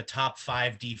Patriots have a top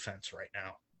 5 defense right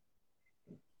now.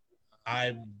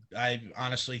 I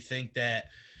honestly think that,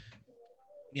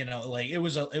 like it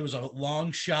was a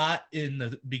long shot in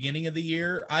the beginning of the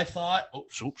year. I thought, oh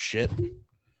shit.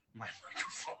 My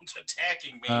microphone's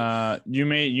attacking me.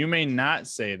 You may not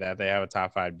say that they have a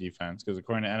top 5 defense, because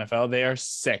according to NFL, they are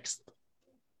 6th.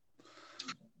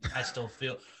 I still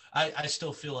feel like I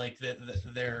still feel like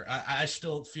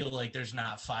there's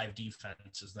not 5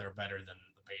 defenses that are better than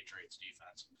the Patriots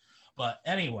defense. But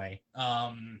anyway,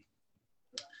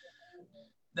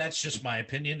 that's just my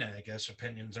opinion. I guess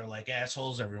opinions are like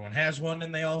assholes. Everyone has one,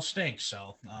 and they all stink.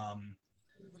 So,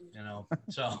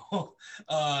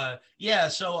 yeah.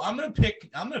 So I'm gonna pick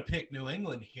New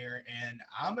England here, and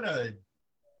I'm gonna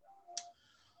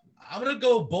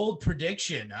go bold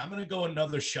prediction. I'm gonna go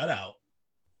another shutout.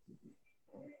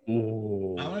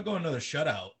 Ooh. I'm gonna go another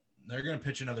shutout. They're gonna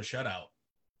pitch another shutout.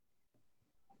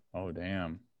 Oh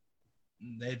damn.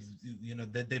 Their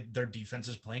defense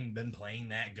has been playing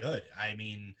that good. I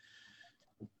mean,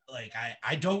 like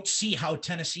I don't see how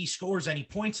Tennessee scores any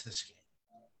points this game.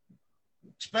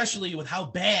 especially with how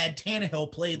bad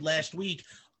Tannehill played last week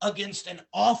against an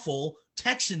awful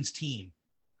Texans team.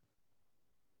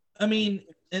 I mean,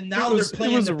 and now they're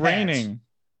playing. It was the Pats. raining.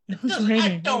 It was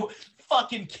raining. I don't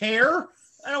fucking care.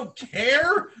 I don't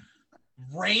care.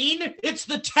 Rain. It's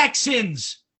the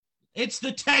Texans. It's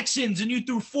the Texans, and you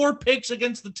threw 4 picks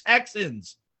against the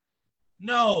Texans.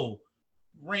 No.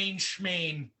 Rain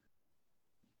Schmain.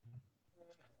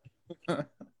 I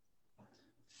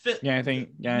think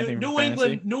New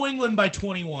England by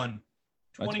 21.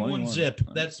 21 zip.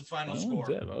 That's the final score.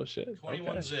 Zip. Oh shit.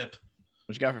 21 zip.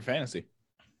 What you got for fantasy?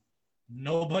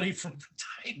 Nobody from the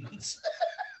Titans.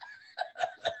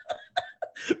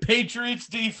 Patriots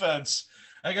defense.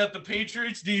 I got the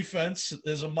Patriots defense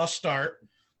as a must start.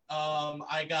 I'll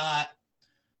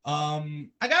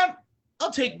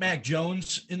take Mac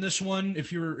Jones in this one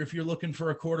if you're looking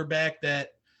for a quarterback that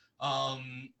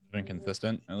been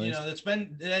consistent at least.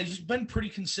 He's been pretty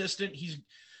consistent. He's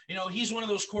one of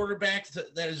those quarterbacks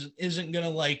that isn't going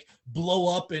to like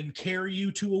blow up and carry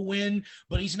you to a win,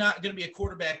 but he's not going to be a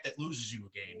quarterback that loses you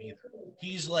a game either.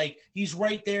 He's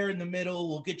right there in the middle.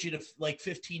 Will get you to like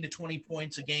 15 to 20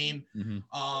 points a game. Mm-hmm.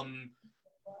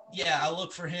 I'll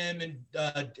look for him. And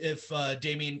if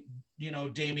Damian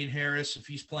Harris, if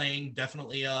he's playing,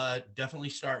 definitely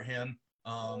start him.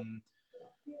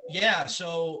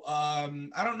 So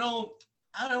I don't know.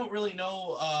 I don't really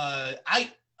know.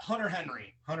 Hunter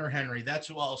Henry. That's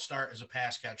who I'll start as a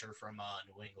pass catcher from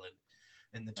New England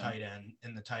in the tight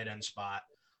end spot.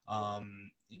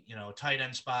 Tight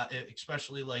end spot,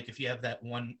 especially like if you have a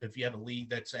league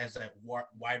that has that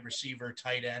wide receiver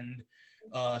tight end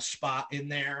spot in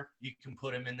there, you can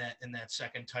put him in that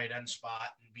second tight end spot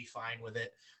and be fine with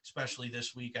it. Especially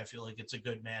this week, I feel like it's a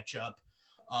good matchup.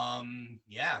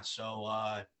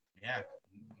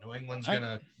 New England's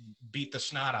gonna beat the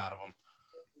snot out of them.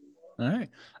 All right.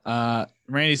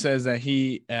 Randy says that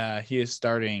he is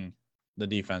starting the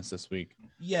defense this week.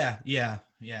 Yeah.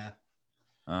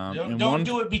 Don't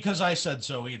do it because I said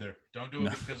so either. Don't do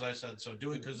it because I said so.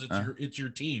 Do it because it's your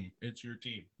team. It's your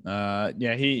team.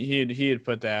 He had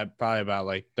put that probably about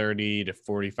like 30 to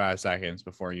 45 seconds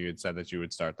before you had said that you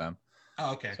would start them.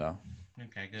 Oh, okay. So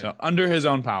okay, good. So under his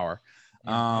own power.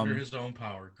 Under his own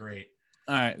power. Great.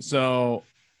 All right. So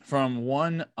from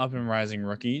one up and rising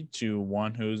rookie to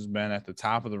one who's been at the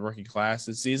top of the rookie class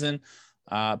this season,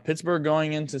 Pittsburgh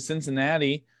going into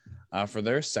Cincinnati for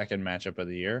their second matchup of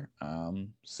the year.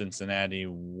 Cincinnati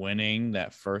winning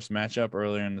that first matchup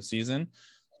earlier in the season,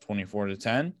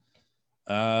 24-10.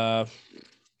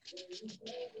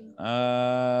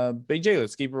 Big J,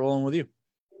 let's keep rolling with you.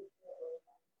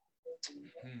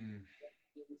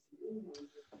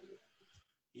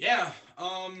 Yeah.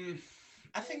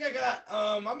 I think I got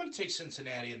I'm going to take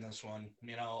Cincinnati in this one.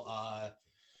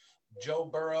 Joe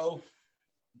Burrow,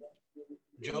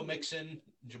 Joe Mixon,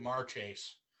 Jamar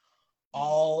Chase,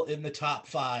 all in the top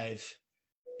 5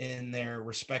 in their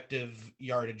respective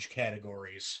yardage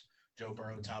categories. Joe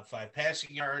Burrow, top 5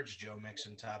 passing yards, Joe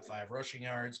Mixon, top 5 rushing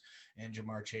yards, and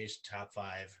Jamar Chase, top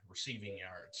 5 receiving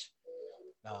yards.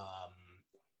 I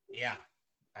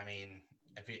mean,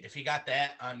 if you got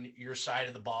that on your side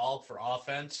of the ball for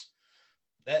offense,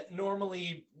 that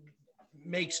normally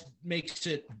makes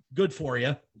it good for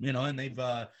you, and they've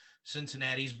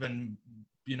Cincinnati's been,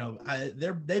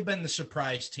 they've been the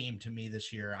surprise team to me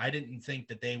this year. I didn't think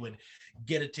that they would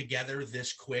get it together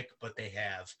this quick, but they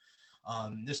have.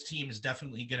 This team is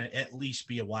definitely going to at least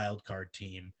be a wild card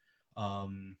team.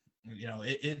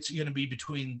 It's going to be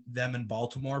between them and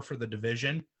Baltimore for the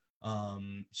division.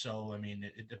 So, I mean,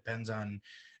 it depends on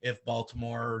if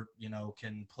Baltimore,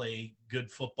 can play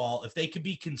good football. If they could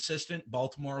be consistent,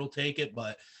 Baltimore will take it.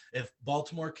 But if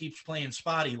Baltimore keeps playing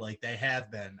spotty like they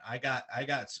have been, I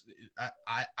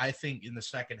think in the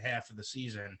second half of the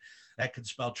season, that could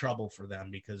spell trouble for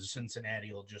them because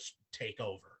Cincinnati will just take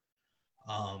over.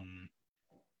 But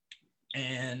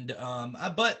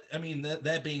I mean,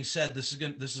 that being said, this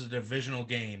is a divisional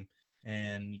game.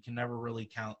 And you can never really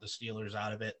count the Steelers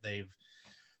out of it. They've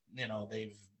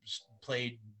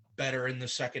played better in the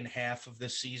second half of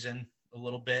this season a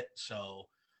little bit. So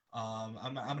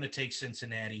I'm going to take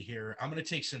Cincinnati here. I'm going to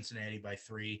take Cincinnati by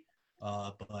 3,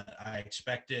 but I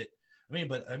expect it.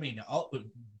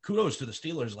 Kudos to the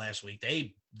Steelers last week.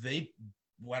 They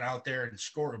went out there and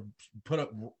scored, put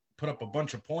up a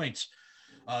bunch of points.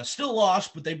 Still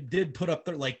lost, but they did put up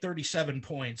 37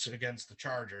 points against the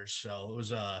Chargers. So it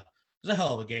was a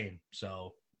hell of a game.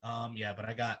 So, but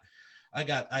I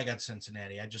got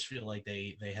Cincinnati. I just feel like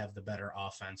they have the better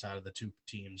offense out of the two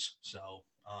teams. So,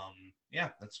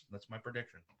 that's my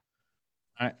prediction.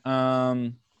 All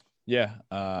right. Yeah,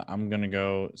 I'm gonna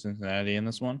go Cincinnati in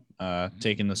this one.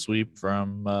 Taking the sweep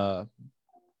from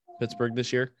Pittsburgh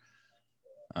this year.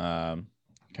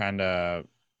 Kind of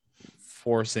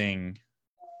forcing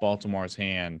Baltimore's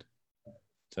hand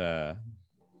to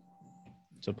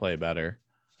play better.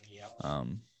 Yep.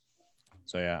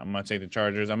 So yeah, I'm gonna take the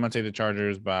Chargers. I'm gonna take the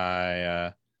Chargers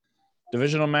by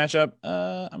divisional matchup.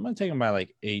 I'm gonna take them by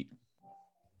like 8.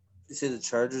 You say the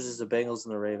Chargers is the Bengals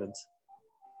and the Ravens.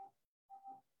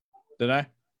 Did I?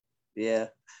 Yeah.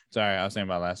 Sorry, I was saying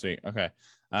about last week. Okay.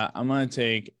 I'm going to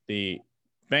take the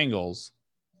Bengals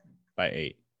by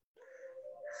 8.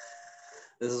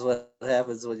 This is what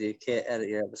happens when you can't edit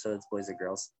your episodes, boys and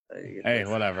girls. Hey,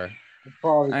 whatever.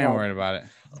 Quality I ain't content. worried about it.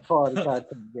 Quality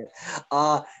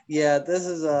content. Yeah, this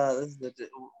is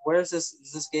where's this?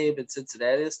 Is this game in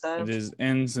Cincinnati this time? It is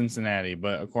in Cincinnati,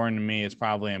 but according to me, it's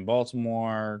probably in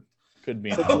Baltimore. Could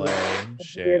be in LA.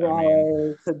 Shit.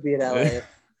 Could be in LA.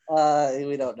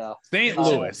 We don't know. St.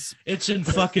 Louis. It's in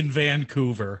fucking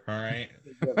Vancouver. All right.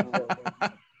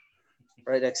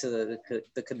 Right next to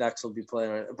the Canucks will be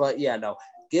playing. But yeah, no.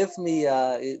 Give me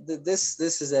this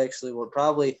is actually what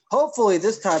hopefully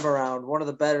this time around one of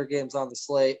the better games on the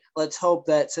slate. Let's hope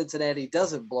that Cincinnati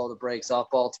doesn't blow the brakes off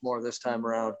Baltimore this time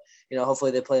around.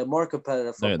 Hopefully they play a more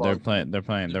competitive football. They're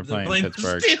playing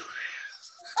Pittsburgh.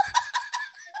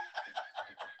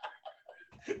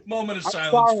 Moment of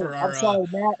silence for our. I'm sorry,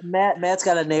 Matt's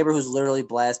got a neighbor who's literally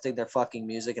blasting their fucking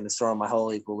music and is throwing my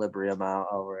whole equilibrium out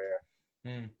over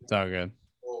here. It's all good.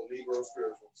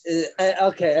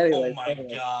 Okay. Anyways. Oh my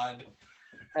god.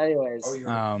 Anyways.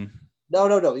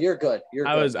 No. You're good.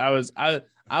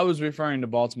 I was referring to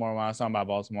Baltimore when I was talking about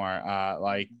Baltimore,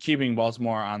 like keeping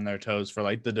Baltimore on their toes for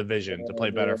like the division to play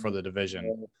better for the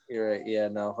division. You're right. Yeah,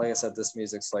 no. Like I said, this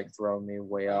music's like throwing me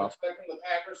way off. Expecting the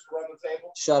Packers to run the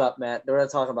table? Shut up, Matt. We're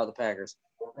not talking about the Packers.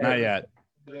 Not yet.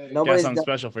 Nobody's got something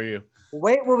special for you.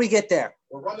 Wait when we get there.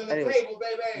 We're running the table,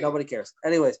 baby. Nobody cares.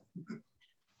 Anyways,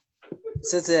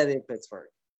 Cincinnati and Pittsburgh.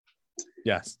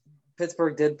 Yes.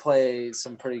 Pittsburgh did play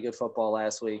some pretty good football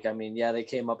last week. I mean, yeah, they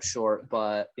came up short,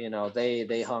 but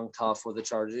they hung tough with the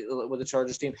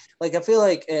Chargers team. Like I feel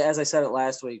like, as I said it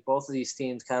last week, both of these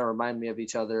teams kind of remind me of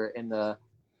each other in the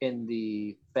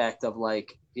fact of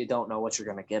like you don't know what you're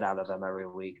going to get out of them every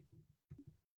week.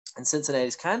 And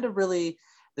Cincinnati's kind of really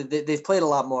they've played a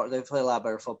lot more. They've played a lot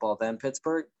better football than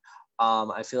Pittsburgh.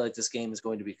 I feel like this game is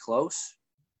going to be close.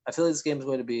 I feel like this game is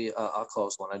going to be a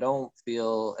close one. I don't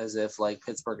feel as if like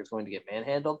Pittsburgh is going to get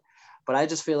manhandled, but I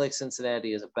just feel like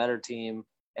Cincinnati is a better team.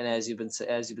 And as you've been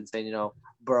saying,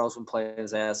 Burrow's been playing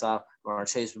his ass off.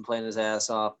 Jamar Chase been playing his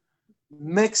ass off.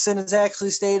 Mixon has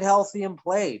actually stayed healthy and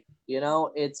played.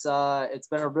 It's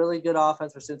been a really good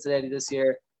offense for Cincinnati this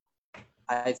year.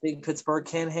 I think Pittsburgh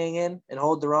can hang in and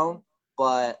hold their own,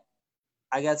 but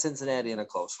I got Cincinnati in a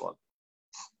close one.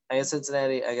 I got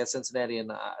Cincinnati,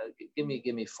 and give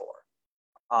me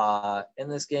 4. In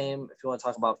this game, if you want to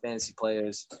talk about fantasy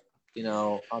players,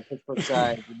 on Pittsburgh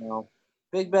side,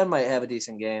 Big Ben might have a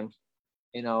decent game.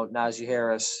 Najee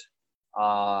Harris.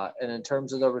 And in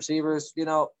terms of the receivers,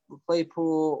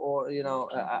 Claypool or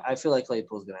I feel like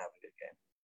Claypool's gonna have a good game.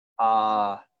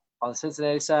 On the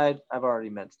Cincinnati side, I've already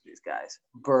mentioned these guys: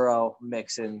 Burrow,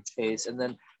 Mixon, Chase, and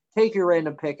then take your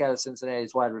random pick out of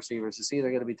Cincinnati's wide receivers. It's either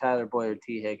going to be Tyler Boyd or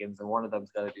T. Higgins, and one of them's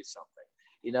got to do something.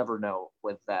 You never know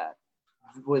with that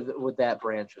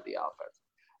branch of the offense.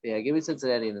 Yeah, give me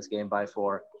Cincinnati in this game by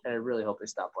 4, and I really hope they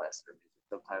stop blasting their music.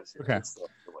 Sometimes.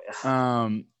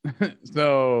 Okay.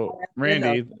 So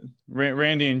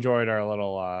Randy enjoyed our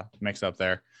little mix up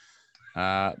there.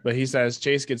 But he says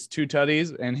Chase gets 2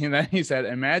 tutties, and then he said,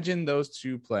 imagine those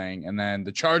two playing, and then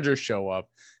the Chargers show up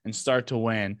and start to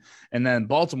win, and then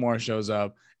Baltimore shows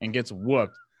up and gets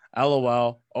whooped.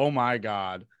 LOL. Oh my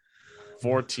God.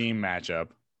 4-team matchup.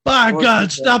 My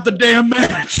God, stop the damn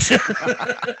match.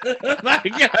 My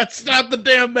God, stop the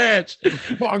damn match.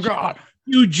 Oh God.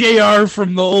 You JR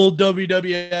from the old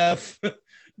WWF.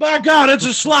 By God, it's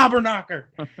a slobber knocker.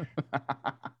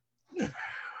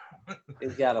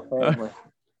 He's got a family.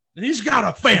 He's got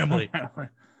a family.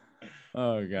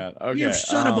 Oh God. Okay. You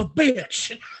son of a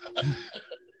bitch.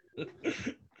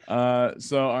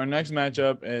 So our next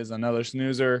matchup is another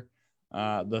snoozer.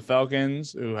 The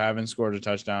Falcons, who haven't scored a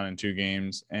touchdown in 2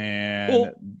 games,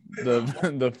 and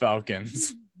the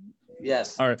Falcons.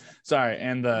 Yes. All right. Sorry.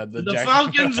 And the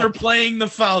Falcons are playing the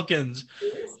Falcons.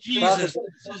 Jesus.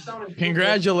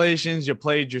 Congratulations. You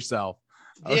played yourself.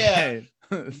 Okay.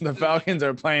 Yeah. The Falcons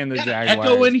are playing the Jaguars.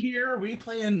 Echo in here. Are we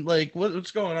playing like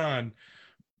what's going on?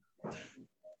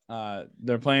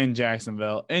 They're playing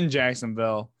Jacksonville in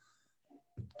Jacksonville.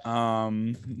 Oh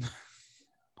my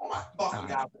fucking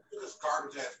God. Just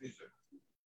garbage ass music.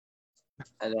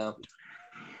 I know.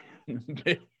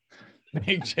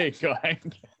 Big J, go ahead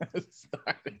and get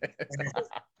started.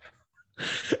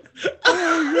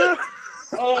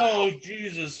 Oh,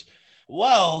 Jesus.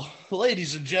 Well,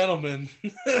 ladies and gentlemen,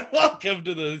 welcome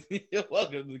to the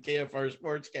KFR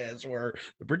Sportscast, where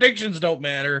the predictions don't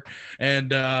matter,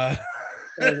 and and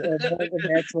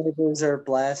that's when those are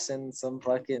blasting some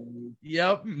fucking.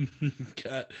 Yep,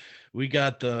 we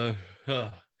got the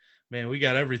man. We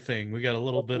got everything. We got a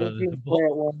little bit of play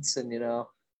at once, and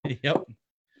Yep.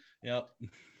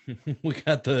 We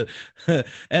got the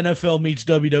NFL meets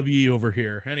WWE over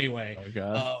here. Anyway, Oh,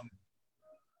 God.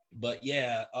 but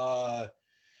yeah, I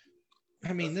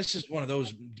mean, this is one of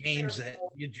those games that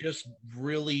you just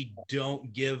really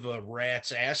don't give a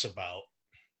rat's ass about.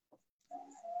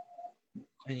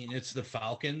 I mean, it's the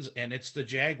Falcons and it's the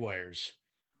Jaguars.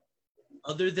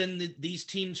 Other than these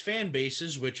teams' fan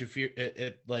bases, which if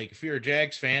you're a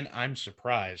Jags fan, I'm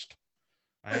surprised.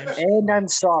 I'm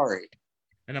sorry.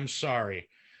 And I'm sorry.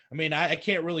 I mean, I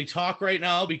can't really talk right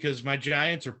now because my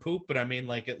Giants are poop, but I mean,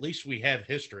 like, at least we have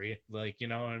history. Like, you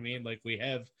know what I mean? Like, we've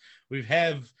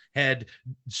had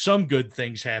some good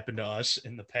things happen to us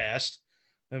in the past.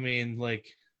 I mean,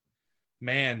 like,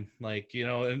 man, like, you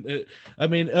know,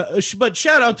 but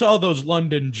shout out to all those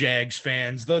London Jags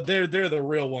fans. They're the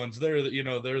real ones. They're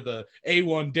the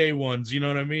A1 day ones. You know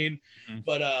what I mean? Mm-hmm.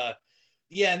 But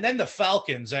yeah, and then the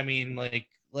Falcons. I mean, like,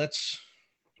 let's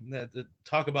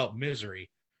talk about misery.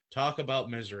 Talk about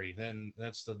misery. Then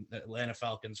that's the Atlanta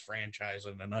Falcons franchise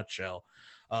in a nutshell.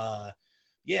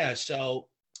 Yeah. So,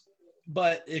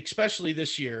 but especially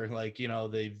this year, like,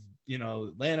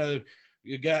 Atlanta.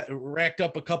 You got racked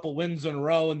up a couple wins in a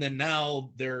row, and then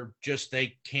now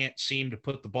they can't seem to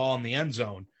put the ball in the end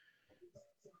zone.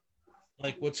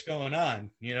 Like, what's going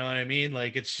on? You know what I mean?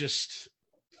 Like, it's just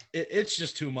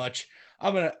too much.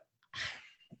 I'm gonna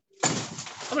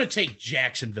take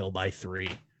Jacksonville by 3.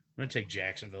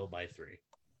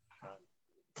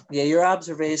 Yeah, your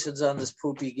observations on this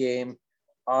poopy game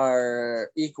are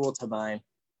equal to mine.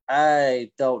 I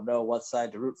don't know what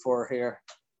side to root for here.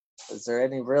 Is there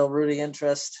any real rooting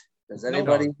interest? Does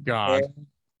anybody care?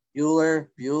 Bueller?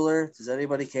 Does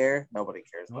anybody care? Nobody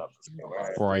cares about this game.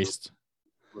 Right? Christ.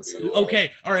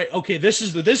 Okay. All right. Okay. This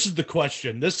is the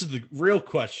question. This is the real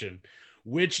question.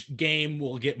 Which game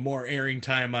will get more airing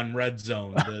time on Red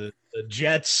Zone? The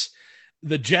Jets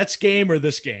game or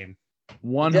this game?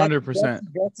 100%.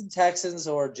 Jets and Texans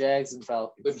or Jags and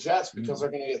Falcons? The Jets, because they're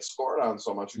going to get scored on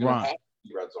so much. You're going to have to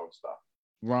see Red Zone stuff.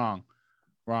 Wrong.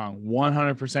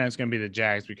 100% it's going to be the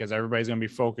Jags because everybody's going to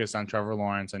be focused on Trevor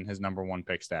Lawrence and his number 1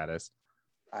 pick status.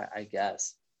 I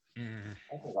guess. I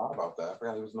forgot about that. I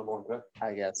forgot he was number 1 pick.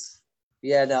 I guess.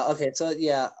 Yeah, no. Okay, so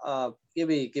yeah, give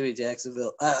me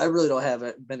Jacksonville. I really don't have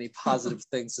many positive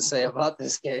things to say about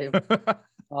this game.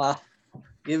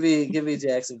 Give me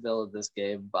Jacksonville in this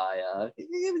game by give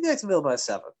me Jacksonville by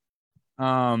 7.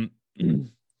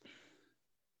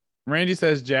 Randy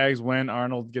says Jags win.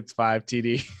 Arnold gets 5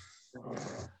 TD.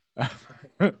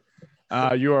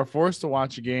 You are forced to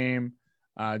watch a game.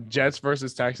 Jets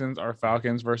versus Texans or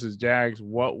Falcons versus Jags.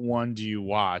 What one do you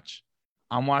watch?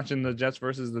 I'm watching the Jets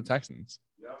versus the Texans.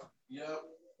 Yep.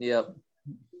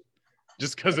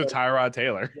 Just because of Tyrod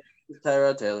Taylor.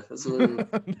 Absolutely.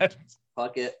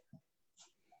 Fuck it.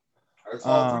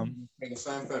 The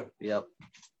same thing. Yep.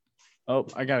 Oh,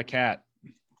 I got a cat.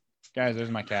 Guys, there's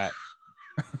my cat.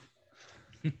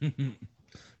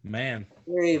 Man.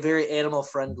 Very, very animal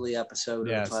friendly episode.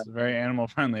 Yes, very animal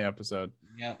friendly episode.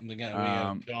 Yeah, we had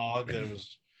a dog that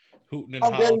was hooting and How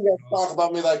dare hollering. you guys talk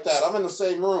about me like that? I'm in the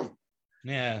same room.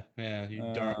 Yeah,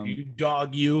 you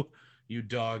dog you.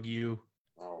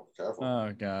 Oh, careful.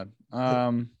 Oh God.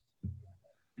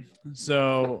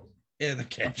 So yeah, the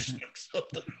cat just took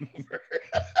something over.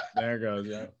 There goes.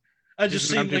 Yeah. I just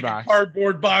seen like a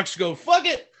cardboard box go. Fuck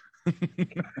it.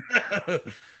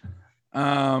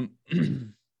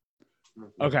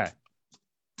 Okay.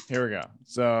 Here we go.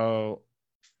 So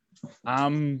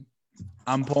I'm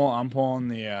pulling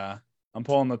the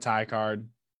tie card.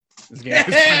 This game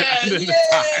is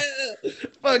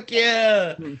Fuck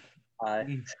yeah.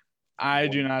 I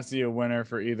do not see a winner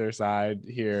for either side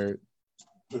here.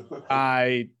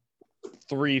 I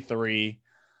 3-3.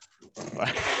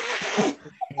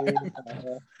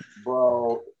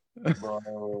 Bro.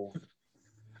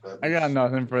 I got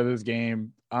nothing for this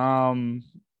game.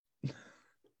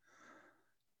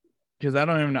 Because I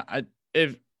don't even know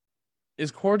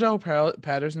is Cordell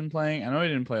Patterson playing? I know he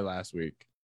didn't play last week.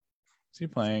 Is he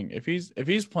playing? If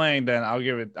he's playing, then I'll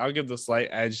give the slight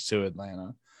edge to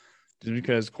Atlanta, just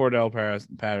because Cordell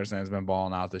Patterson has been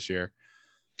balling out this year.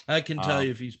 I can tell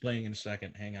you if he's playing in a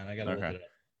second. Hang on, I gotta look it up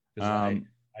because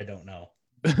I don't know.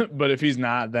 But if he's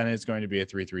not, then it's going to be a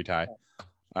 3-3 tie.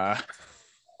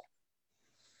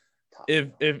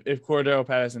 If Cordero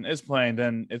Patterson is playing,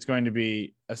 then it's going to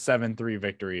be a 7-3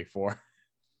 victory for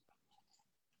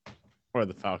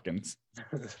the Falcons.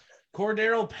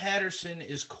 Cordero Patterson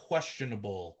is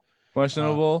questionable.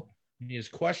 Questionable? He is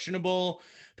questionable.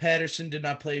 Patterson did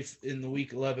not play in the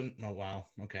week 11. Oh, wow.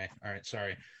 Okay. All right.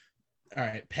 Sorry. All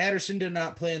right. Patterson did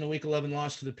not play in the week 11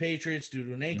 loss to the Patriots due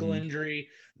to an ankle injury.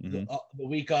 The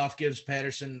week off gives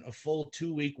Patterson a full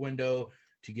 2-week window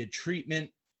to get treatment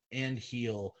and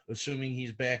heal. Assuming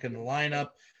he's back in the lineup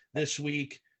this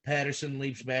week, Patterson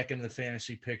leaps back into the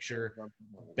fantasy picture.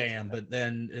 Bam. But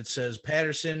then it says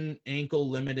Patterson ankle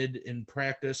limited in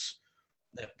practice.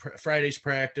 Friday's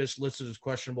practice listed as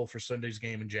questionable for Sunday's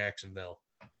game in Jacksonville.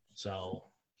 So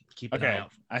keep an eye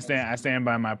out. I stand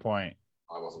by my point.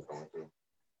 I wasn't going to.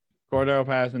 Cordero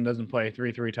Patterson doesn't play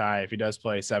 3-3 tie. If he does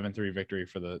play 7-3 victory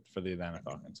for the Atlanta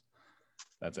Falcons.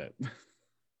 That's it.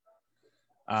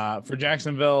 For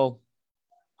Jacksonville,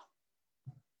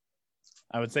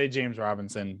 I would say James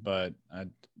Robinson, but I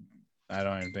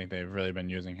don't even think they've really been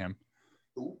using him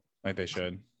like they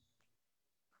should.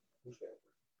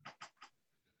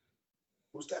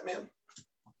 Who's that man?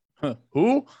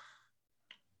 Who?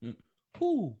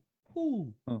 Who?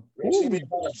 Makes him a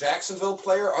Jacksonville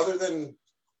player other than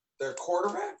their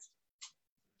quarterback?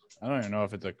 I don't even know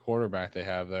if it's a quarterback they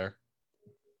have there.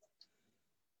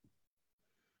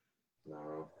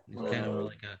 No. He's kind of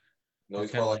like a. No,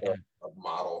 he's more like a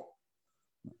model.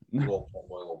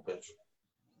 Little bitch.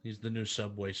 He's the new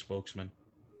Subway spokesman.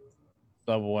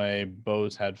 Subway,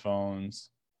 Bose headphones.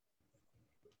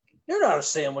 You're not a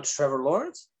sandwich, Trevor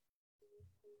Lawrence.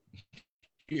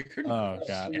 Oh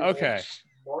God. Okay.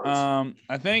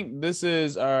 I think this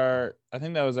is our. I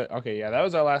think that was okay. Yeah, that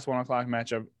was our last 1 o'clock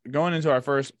matchup. Going into our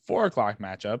first 4 o'clock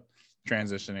matchup.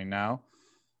 Transitioning now.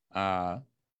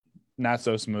 Not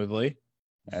so smoothly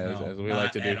as we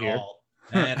like to do here.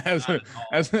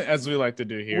 As we like to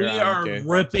do here. We are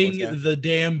ripping the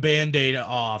damn Band-Aid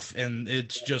off, and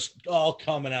it's just all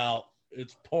coming out.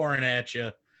 It's pouring at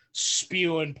you,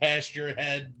 spewing past your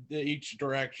head each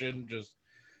direction. Just,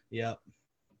 yep.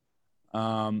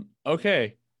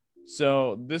 Okay.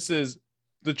 So this is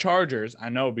the Chargers. I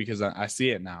know because I see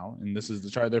it now, and this is the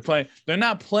Chargers. They're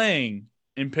not playing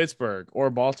in Pittsburgh or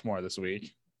Baltimore this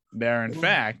week. They're in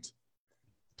fact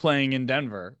playing in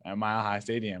Denver at Mile High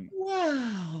Stadium.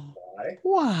 Wow.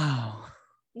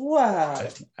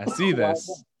 I see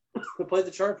this. They played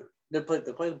the Chargers. They played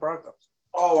the Broncos.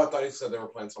 Oh, I thought he said they were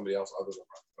playing somebody else other than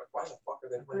Broncos. Like, why the fuck are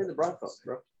they playing the Broncos,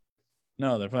 bro?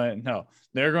 No,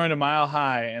 they're going to Mile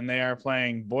High, and they are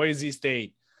playing Boise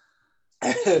State.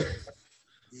 Yeah,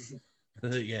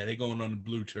 they're going on the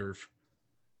blue turf,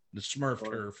 the Smurf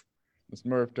turf. The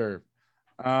Smurf turf.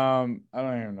 I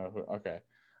don't even know who. Okay.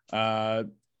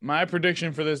 My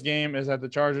prediction for this game is that the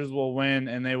Chargers will win,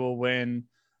 and they will win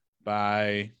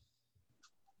by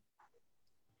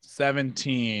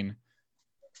 17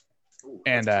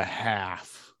 and a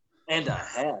half. And a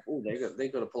half. Ooh, they're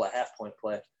going to pull a half-point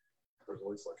play. There's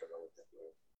always like another thing.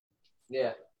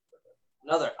 Yeah.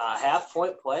 Another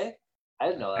half-point play? I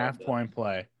didn't know that. Half-point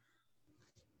play.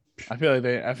 I feel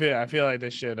like they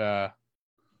should have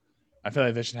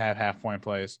half-point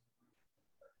plays.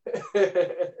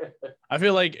 I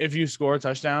feel like if you score a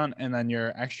touchdown and then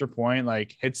your extra point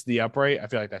like hits the upright, I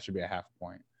feel like that should be a half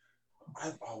point.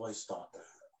 I've always thought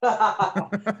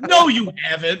that. No, you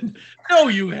haven't. No,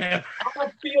 you haven't. On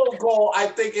a field goal, I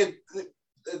think it.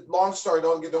 Long story.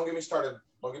 Don't get me started.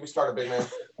 Don't get me started, big man.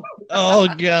 Oh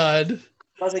God.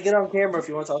 I was like, get on camera if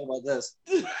you want to talk about this.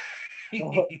 I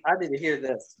need to hear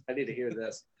this.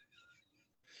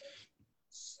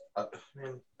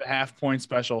 Man, the half-point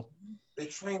special. They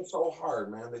train so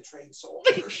hard, man. They train so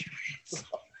hard.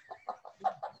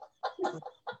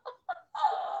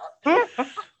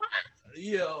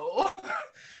 Yo.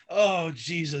 Oh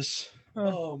Jesus.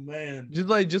 Oh man. Just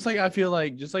like I feel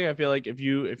like if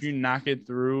you knock it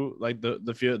through like the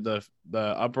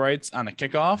uprights on a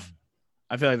kickoff,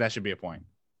 I feel like that should be a point.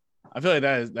 I feel like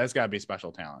that's got to be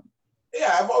special talent.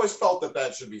 Yeah, I've always felt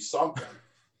that should be something.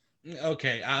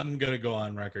 Okay, I'm gonna go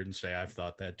on record and say I've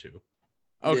thought that too.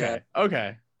 Okay. Yeah.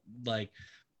 Okay. Like,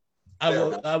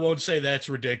 I won't say that's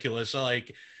ridiculous.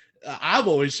 Like, I've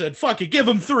always said, fuck it, give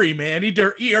him 3, man.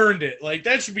 He earned it. Like,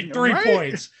 that should be 3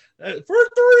 points for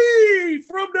 3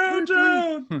 from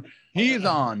downtown. He's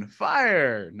on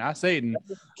fire. Not Satan.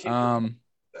 All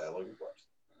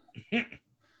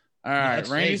right.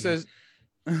 Randy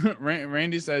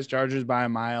says Chargers by a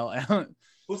mile.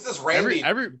 Who's this Randy?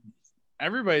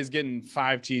 everybody's getting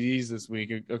 5 TDs this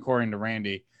week, according to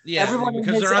Randy. Yeah,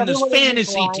 because they're on this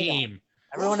fantasy team.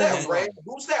 Who's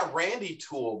that Randy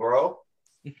Tool, bro?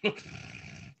 I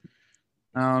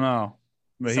don't know,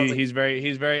 but he's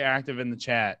very active in the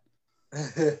chat.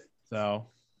 So,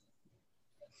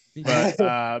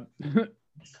 but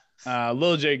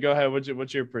Lil J, go ahead.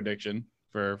 What's your prediction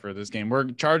for this game? We're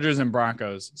Chargers and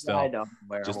Broncos still. I know.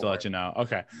 Just to let you know.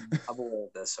 Okay. I'm aware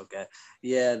of this. Okay.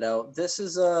 Yeah. No. This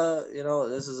is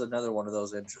this is another one of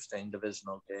those interesting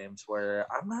divisional games where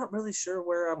I'm not really sure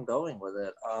where I'm going with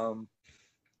it.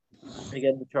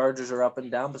 Again, the Chargers are up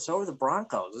and down, but so are the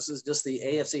Broncos. This is just the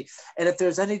AFC, and if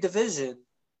there's any division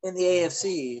in the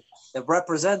AFC that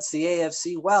represents the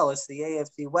AFC well, it's the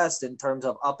AFC West in terms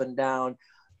of up and down,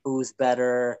 who's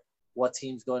better, what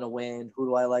team's going to win, who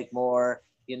do I like more.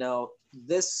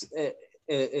 It's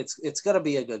going to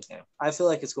be a good game. I feel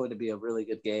like it's going to be a really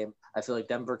good game. I feel like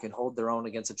Denver can hold their own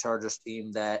against a Chargers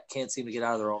team that can't seem to get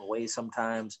out of their own way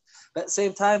sometimes. But at the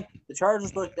same time, the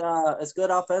Chargers looked as good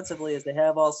offensively as they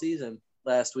have all season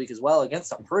last week as well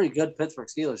against a pretty good Pittsburgh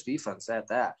Steelers defense at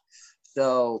that.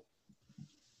 So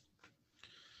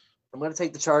I'm going to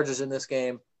take the Chargers in this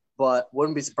game, but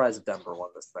wouldn't be surprised if Denver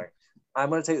won this thing. I'm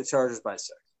going to take the Chargers by 6.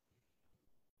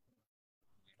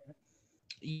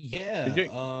 Yeah.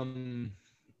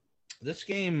 This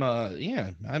game, I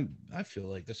feel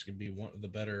like this could be one of the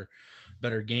better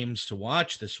games to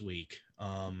watch this week.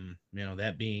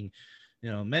 That being,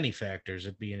 many factors.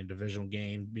 It being a divisional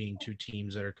game, being two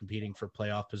teams that are competing for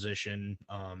playoff position.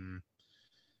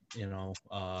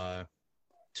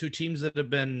 Two teams that have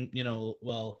been,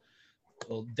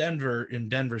 Denver, in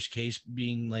Denver's case,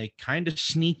 being like kind of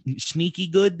sneaky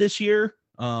good this year.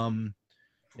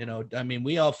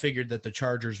 We all figured that the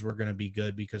Chargers were going to be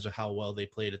good because of how well they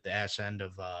played at the ass end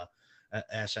of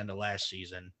last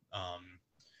season.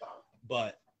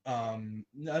 But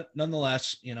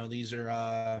nonetheless, these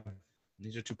are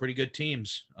two pretty good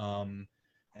teams.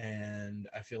 And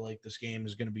I feel like this game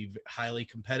is going to be highly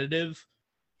competitive.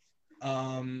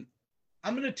 I'm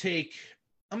going to take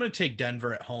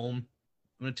Denver at home.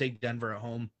 I'm going to take Denver at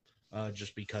home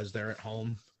just because they're at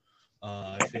home.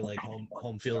 I feel like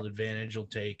home field advantage will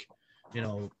take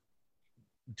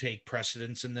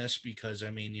precedence in this because,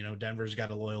 Denver's got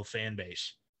a loyal fan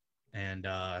base and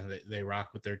they rock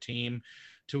with their team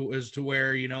to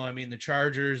where, the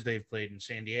Chargers, they've played in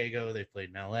San Diego, they've played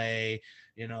in LA,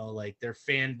 their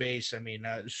fan base.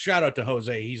 Shout out to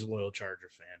Jose. He's a loyal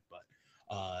Charger fan, but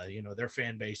their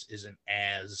fan base isn't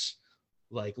as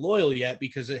loyal yet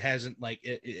because it hasn't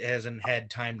had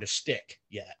time to stick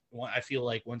yet. I feel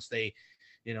like once they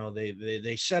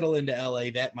settle into LA,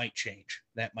 that might change,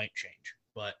 but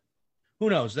who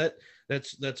knows?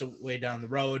 That's a way down the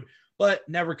road, but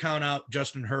never count out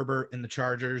Justin Herbert and the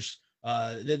Chargers.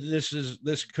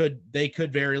 They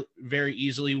could very, very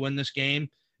easily win this game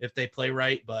if they play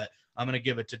right, but I'm going to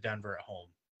give it to Denver at home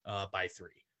by 3.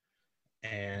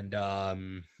 And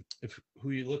who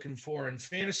are you looking for in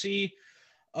fantasy?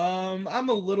 I'm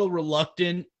a little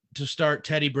reluctant to start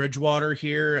Teddy Bridgewater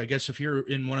here. I guess if you're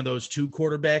in one of those 2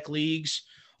 quarterback leagues,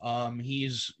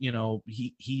 he's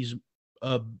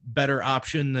a better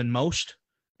option than most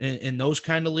in those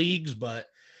kind of leagues. But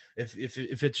if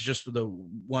it's just the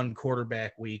 1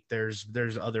 quarterback week, there's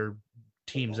other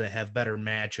teams that have better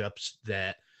matchups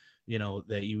that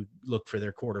you look for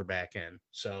their quarterback in.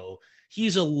 So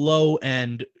he's a low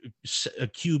end a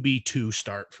QB2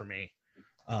 start for me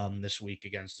this week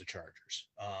against the Chargers.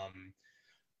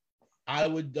 I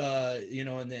would,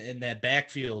 in that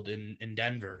backfield in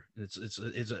Denver,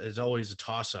 it's always a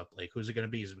toss up. Like, who's it going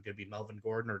to be? Is it going to be Melvin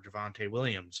Gordon or Javonte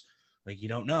Williams? You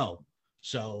don't know.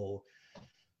 So,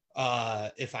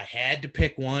 if I had to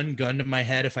pick one, gun to my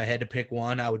head, if I had to pick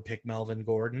one, I would pick Melvin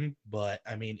Gordon. But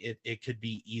it could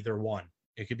be either one.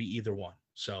 It could be either one.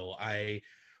 So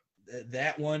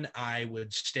that one I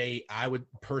would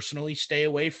personally stay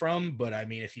away from, but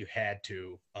if you had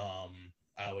to,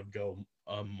 I would go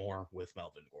more with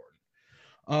Melvin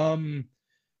Gordon.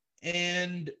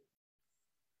 And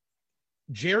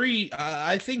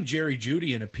I think Jerry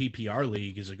Jeudy in a PPR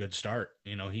league is a good start.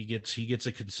 He gets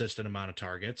a consistent amount of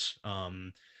targets.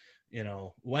 When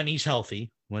he's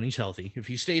healthy, if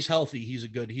he stays healthy, he's a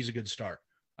good start,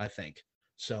 I think.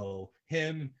 So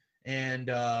him and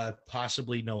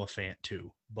possibly Noah Fant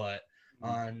too. But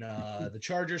on the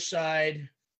Chargers side,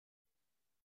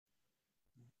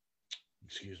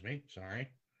 excuse me, sorry,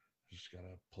 just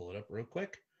gotta pull it up real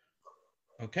quick.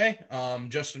 Okay,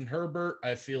 Justin Herbert,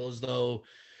 I feel as though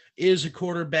is a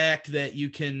quarterback that you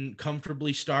can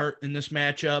comfortably start in this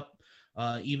matchup,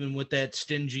 even with that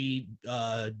stingy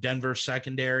Denver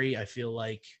secondary. I feel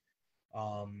like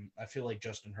I feel like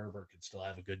Justin Herbert could still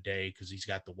have a good day because he's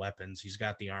got the weapons, he's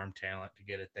got the arm talent to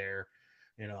get it there.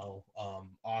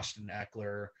 Austin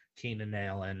Eckler, Keenan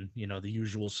Allen, the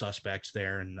usual suspects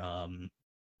there, and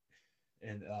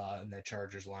in that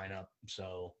Chargers lineup.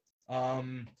 So,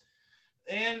 and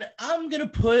I'm gonna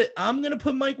put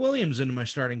Mike Williams into my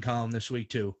starting column this week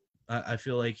too. I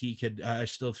feel like he could. I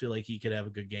still feel like he could have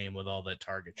a good game with all that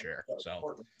target share.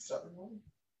 So,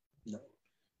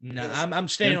 no, I'm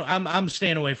staying. I'm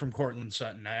staying away from Cortland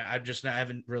Sutton. I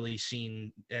haven't really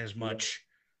seen as much.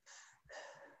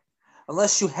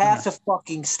 Unless you have to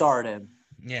fucking start him.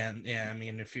 Yeah. I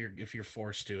mean, if you're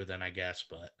forced to, then I guess.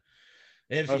 But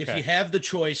if you have the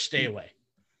choice, stay away.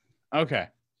 Okay.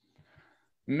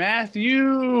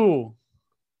 Matthew,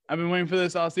 I've been waiting for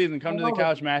this all season. Come to the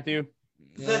couch, Matthew.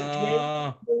 The game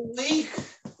of the week.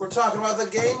 We're talking about the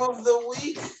game of the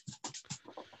week.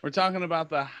 We're talking about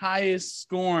the highest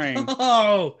scoring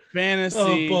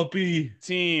fantasy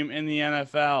team in the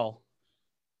NFL.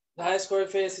 The highest scoring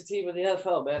fantasy team in the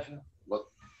NFL, Matthew. Look,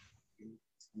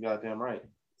 goddamn right.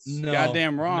 No,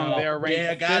 goddamn wrong. No. They are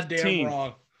ranked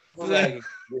 15th. Goddamn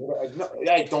wrong.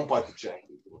 Hey, don't bite the check.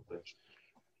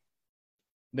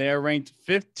 They are ranked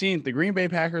 15th. The Green Bay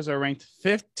Packers are ranked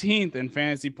 15th in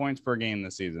fantasy points per game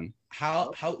this season.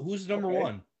 Who's number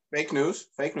one? Fake news.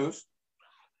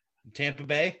 Tampa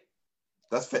Bay?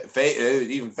 That's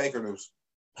even faker news.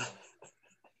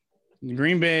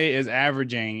 Green Bay is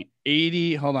averaging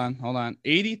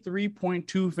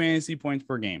 83.2 fantasy points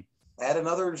per game. Add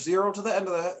another 0 to the end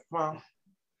of that. Come on.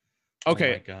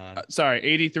 Okay. Oh my God. Sorry,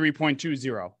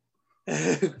 83.20.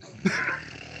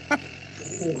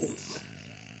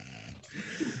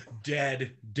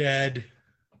 Dead.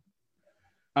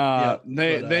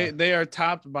 They are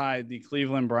topped by the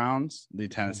Cleveland Browns, the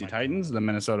Tennessee Titans, the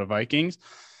Minnesota Vikings,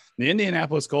 the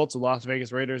Indianapolis Colts, the Las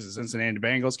Vegas Raiders, the Cincinnati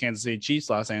Bengals, Kansas City Chiefs,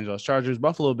 Los Angeles Chargers,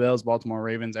 Buffalo Bills, Baltimore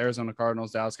Ravens, Arizona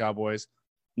Cardinals, Dallas Cowboys.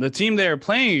 The team they are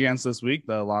playing against this week,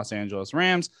 the Los Angeles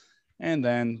Rams, and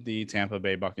then the Tampa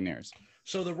Bay Buccaneers.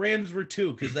 So the Rams were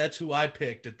two, because that's who I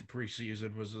picked at the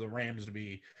preseason, was the Rams to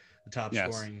be the top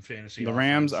scoring fantasy. The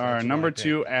Rams are number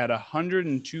 2 at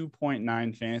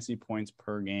 102.9 fantasy points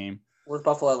per game. Where's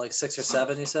Buffalo at, like 6 or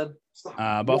 7, you said?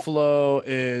 Buffalo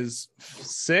is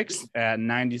 6th at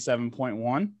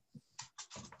 97.1.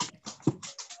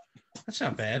 That's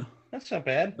not bad.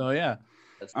 So yeah.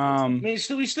 I mean, we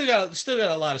still got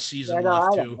a lot of season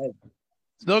left too.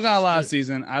 Still got a lot of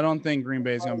season. I don't think Green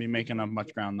Bay is going to be making up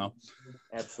much ground though.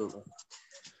 Absolutely.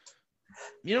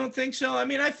 You don't think so? I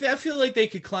mean, I feel like they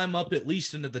could climb up at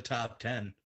least into the top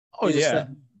 10. Oh yeah,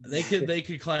 they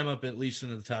could climb up at least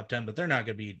into the top 10, but they're not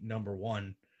going to be number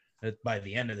 1 by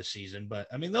the end of the season. But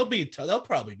I mean, they'll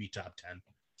probably be top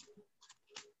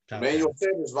 10. Emmanuel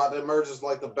Sanders about to emerge as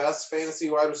like the best fantasy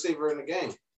wide receiver in the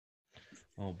game.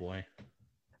 Oh boy,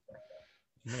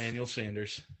 Emmanuel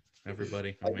Sanders,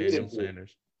 everybody, Emmanuel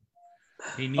Sanders.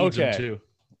 He needs him too.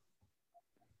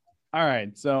 All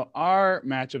right, so our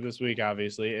matchup this week,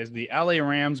 obviously, is the LA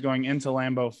Rams going into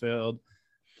Lambeau Field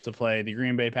to play the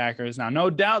Green Bay Packers. Now, no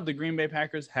doubt the Green Bay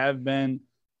Packers have been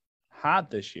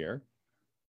hot this year,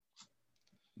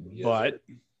 but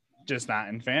just not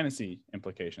in fantasy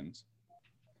implications.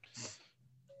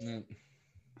 Yeah.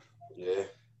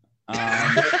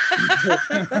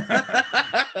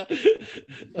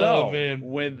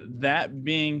 With that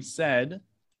being said,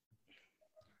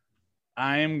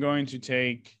 I am going to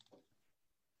take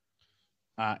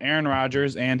Aaron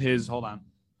Rodgers and his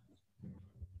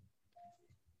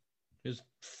his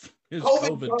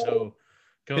COVID toe,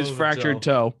 his fractured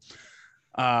toe.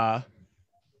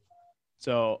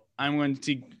 So I'm going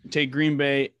to take Green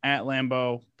Bay at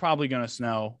Lambeau. Probably going to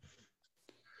snow.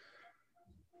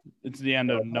 It's the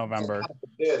end of November.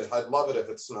 I'd love it if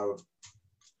it snowed.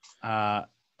 Matt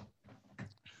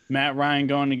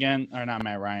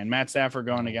Stafford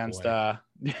going against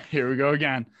here we go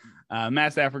again.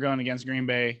 Matt Stafford going against Green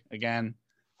Bay again,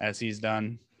 as he's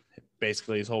done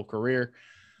basically his whole career.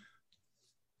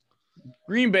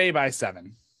 Green Bay by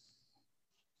 7.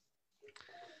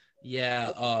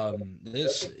 Yeah,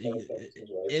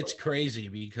 it's crazy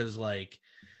because like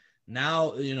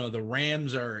now, the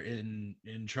Rams are in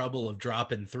trouble of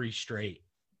dropping 3 straight.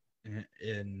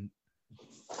 And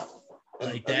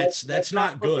like that's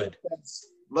not good.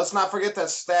 Let's not forget that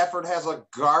Stafford has a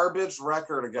garbage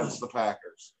record against the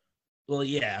Packers. Well,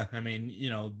 yeah, I mean,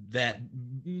 that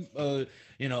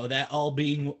all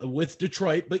being with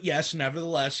Detroit, but yes,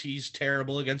 nevertheless, he's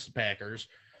terrible against the Packers.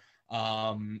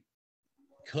 Could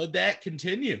that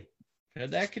continue?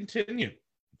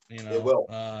 It will.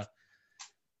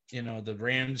 The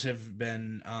Rams have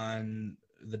been on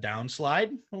the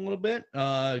downslide a little bit.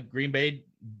 Green Bay,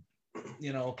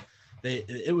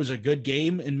 it was a good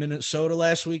game in Minnesota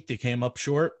last week. They came up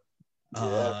short.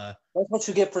 That's what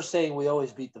you get for saying we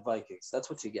always beat the Vikings. That's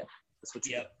what you get. That's what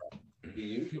you get. You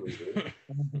usually do.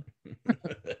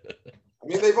 I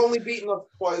mean, they've only beaten us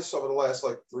twice over the last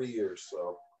 3 years,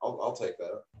 so I'll take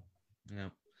that. Yeah,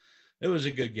 it was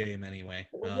a good game anyway.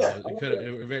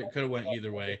 It could have went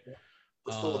either way.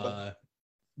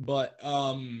 But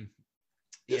I'm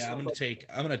gonna take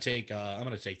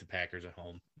the Packers at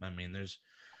home. I mean,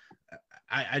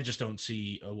 I just don't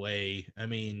see a way. I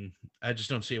mean, I just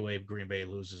don't see a way if Green Bay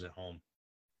loses at home.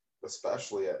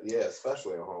 Especially at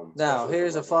home. Now,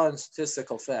 here's a fun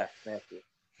statistical fact, Matthew.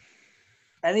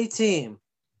 Any team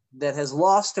that has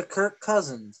lost to Kirk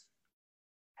Cousins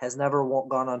has never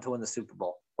gone on to win the Super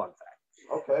Bowl. Fun fact.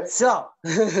 Okay. So,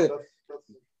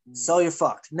 so you're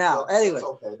fucked. Now, anyway.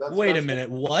 Wait a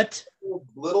minute. What?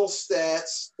 Little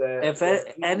stats. If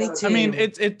any team, I mean,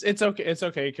 it's okay. It's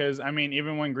okay because I mean,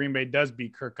 even when Green Bay does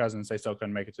beat Kirk Cousins, they still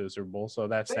couldn't make it to the Super Bowl. So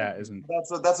that stat isn't.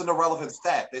 That's an irrelevant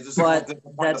stat. They just went to the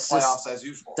playoffs as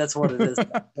usual. That's what it is.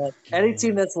 But any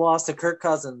team that's lost to Kirk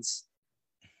Cousins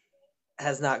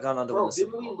has not gone on to win the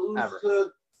Super Bowl. Didn't we lose ever.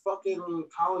 to fucking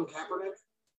Colin Kaepernick?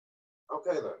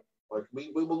 Okay then.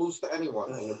 We will lose to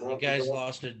anyone. You guys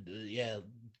lost to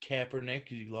Kaepernick.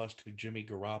 You lost to Jimmy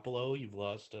Garoppolo. You've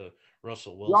lost to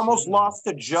Russell Wilson. You almost lost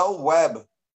to Joe Webb.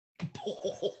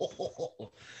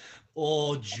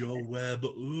 Oh, Joe Webb.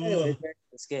 Ooh. Anyway,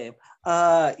 this game.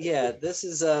 This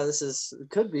is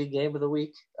could be game of the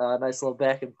week. Nice little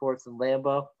back and forth in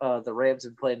Lambeau. The Rams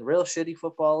have been playing real shitty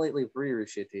football lately, really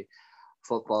shitty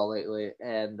football lately,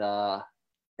 and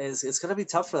it's going to be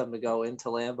tough for them to go into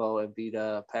Lambeau and beat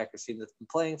a Packers team that's been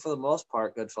playing for the most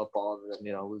part good football, and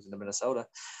then losing to Minnesota.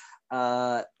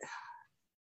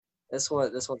 This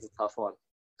one's a tough one.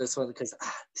 This one because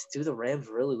do the Rams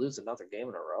really lose another game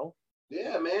in a row?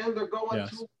 Yeah, man, they're going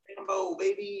to Lambeau,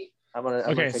 baby.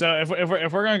 So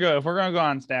if we're gonna go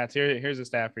on stats, here's a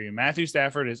stat for you. Matthew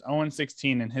Stafford is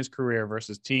 0-16 in his career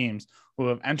versus teams who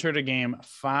have entered a game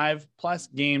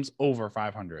 5+ games over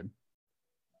 500.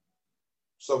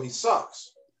 So he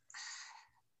sucks.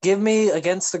 Give me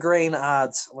against the grain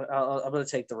odds. I'm going to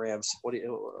take the Rams. What do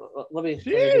you? Let me.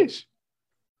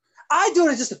 I do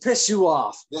it just to piss you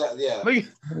off. Yeah.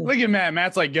 Look at Matt.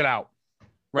 Matt's like, get out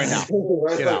right now.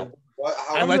 Get out.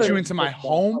 I let you into my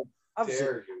home. I'm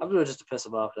doing it just to piss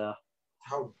him off now.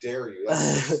 How dare you?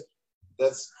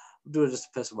 That's I'm doing it just to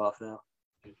piss him off now.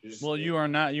 Well, you are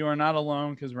not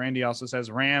alone because Randy also says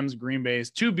Rams, Green Bay's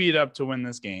too beat up to win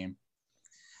this game.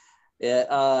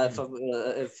 Yeah,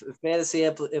 if fantasy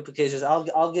implications,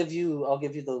 I'll give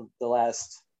you the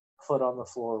last foot on the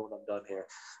floor when I'm done here.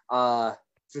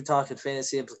 If you're talking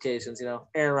fantasy implications,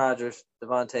 Aaron Rodgers,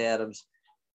 Devontae Adams.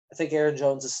 I think Aaron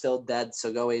Jones is still dead,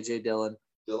 so go AJ Dillon.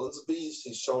 Dillon's a beast.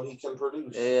 He's shown he can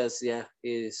produce. Yes, yeah.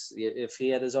 If he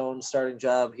had his own starting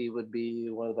job, he would be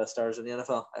one of the best stars in the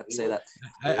NFL. I have to say that.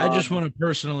 I just want to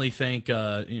personally thank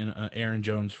Aaron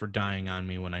Jones for dying on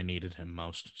me when I needed him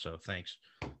most. So thanks,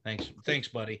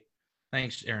 buddy.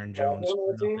 Thanks, Aaron Jones.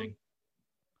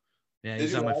 Yeah,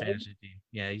 he's on my fantasy team.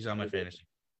 Yeah, he's on my fantasy.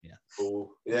 Yeah.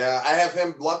 Cool. Yeah, I have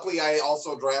him. Luckily, I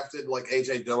also drafted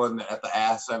AJ Dillon at the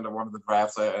ass end of one of the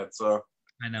drafts I had. So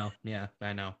I know. Yeah,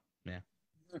 I know. Yeah.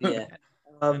 Yeah.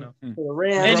 The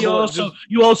Rams, and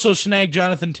you also snagged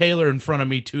Jonathan Taylor in front of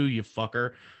me too, you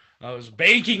fucker. I was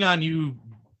banking on you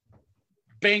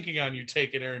taking Aaron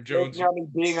Jones.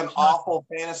 Being an awful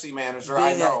fantasy manager,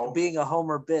 I know. Being a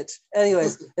homer bitch.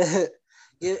 Anyways,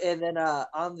 and then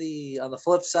on the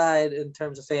flip side, in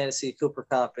terms of fantasy, Cooper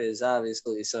Kupp is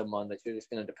obviously someone that you're just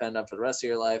going to depend on for the rest of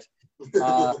your life.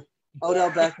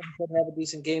 Odell Beckham could have a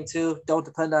decent game too. Don't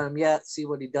depend on him yet. See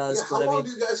what he does. Yeah, how long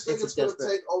do you guys think it's going to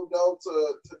take Odell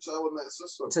to gel in that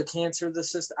system? To cancer the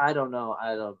system? I don't know.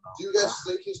 Do you guys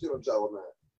think he's going to gel in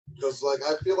that? Because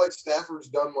I feel like Stafford's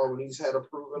done well when he's had a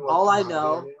proven. All I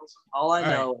know is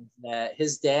that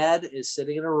his dad is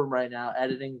sitting in a room right now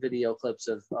editing video clips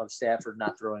of Stafford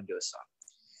not throwing to his son.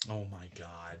 Oh my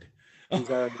God! He's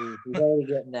already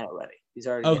getting that ready. He's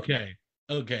already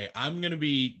okay. I'm gonna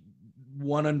be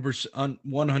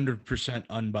 100%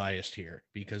 unbiased here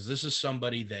because this is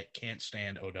somebody that can't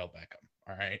stand Odell Beckham.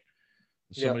 All right,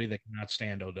 somebody that cannot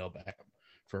stand Odell Beckham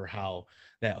for how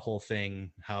that whole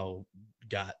thing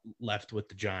got left with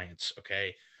the Giants.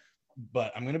 Okay,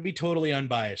 but I'm going to be totally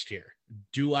unbiased here.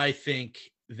 Do I think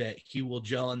that he will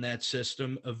gel in that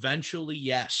system eventually?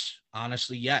 Yes.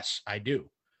 Honestly, yes, I do.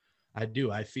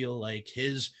 I feel like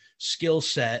his skill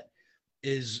set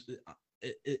is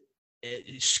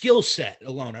skill set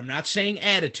alone. I'm not saying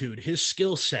attitude. His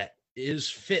skill set is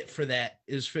fit for that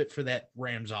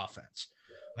Rams offense.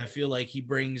 I feel like he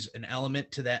brings an element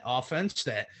to that offense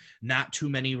that not too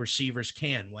many receivers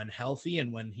can when healthy,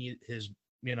 and when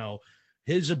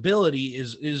his ability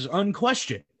is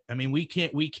unquestioned. I mean, we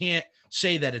can't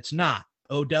say that it's not.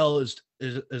 Odell is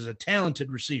a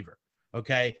talented receiver,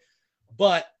 okay?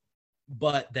 But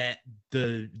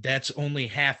that's only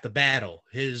half the battle.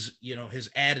 His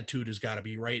attitude has got to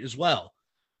be right as well.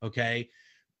 Okay.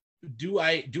 Do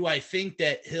I think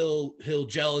that he'll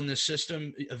gel in the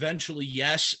system eventually?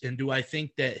 Yes. And do I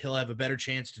think that he'll have a better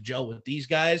chance to gel with these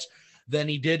guys than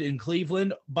he did in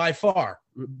Cleveland? By far,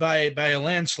 by a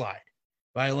landslide,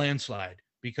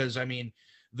 because I mean,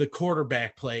 the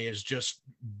quarterback play is just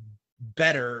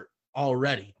better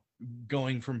already,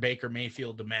 going from Baker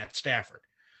Mayfield to Matt Stafford.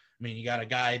 I mean, you got a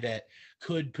guy that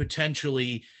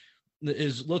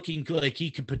is looking like he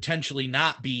could potentially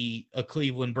not be a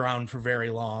Cleveland Brown for very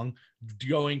long,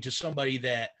 going to somebody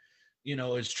that,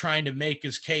 is trying to make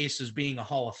his case as being a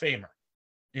Hall of Famer.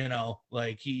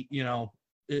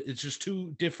 It's just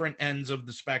two different ends of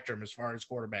the spectrum as far as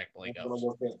quarterback play goes.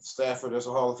 Stafford is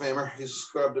a Hall of Famer. He's a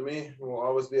scrub to me. He will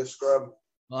always be a scrub.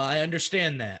 Well, I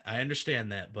understand that,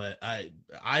 but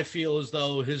I feel as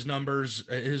though his numbers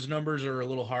are a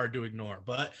little hard to ignore.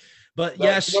 But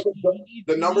yes,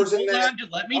 the numbers in there.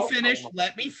 Let me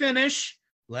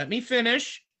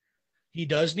finish. He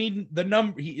does need the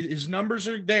number. His numbers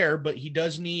are there, but he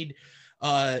does need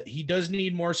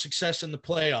more success in the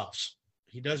playoffs.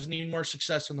 Because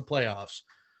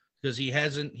he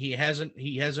hasn't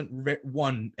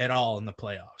won at all in the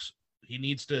playoffs. He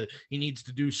needs to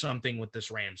do something with this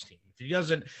Rams team. If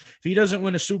he doesn't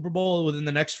win a Super Bowl within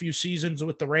the next few seasons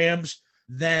with the Rams,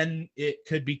 then it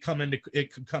could come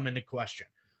into question.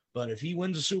 But if he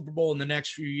wins a Super Bowl in the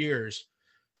next few years,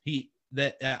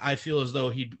 I feel as though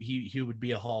he would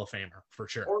be a Hall of Famer for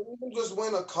sure. Or even just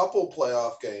win a couple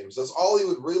playoff games. That's all he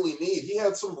would really need. He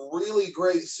had some really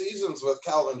great seasons with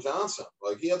Calvin Johnson.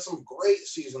 Like, he had some great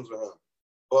seasons with him.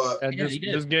 But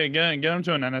just get him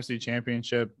to an NFC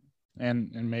championship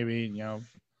and maybe,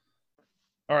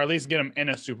 or at least get him in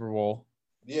a Super Bowl.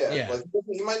 Yeah. Like,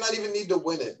 he might not even need to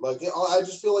win it. Like, I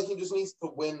just feel like he just needs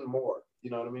to win more. You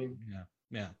know what I mean?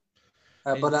 Yeah.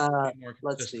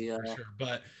 Let's see.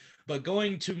 Sure. But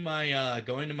going to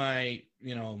my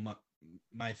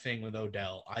my thing with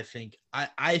Odell, I think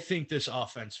this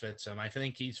offense fits him. I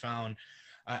think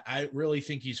I really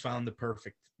think he's found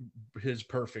his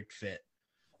perfect fit.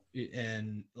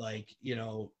 And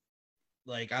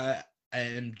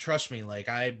and trust me,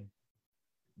 I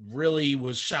really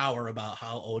was sour about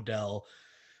how Odell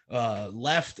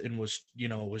left and was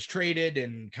traded,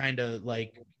 and kind of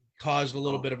caused a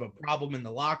little bit of a problem in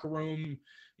the locker room,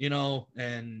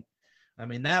 and I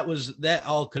mean, that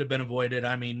all could have been avoided.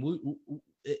 I mean,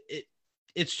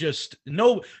 it's just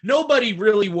nobody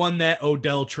really won that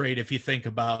Odell trade. If you think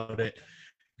about it,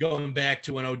 going back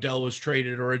to when Odell was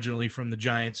traded originally from the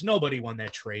Giants, nobody won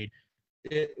that trade.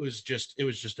 It was just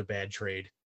a bad trade.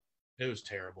 It was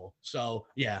terrible. So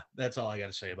yeah, that's all I got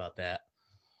to say about that.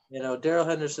 Darrell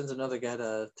Henderson's another guy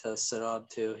to sit on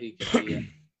too. He can be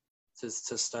to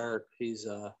start. He's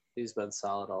been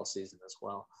solid all season as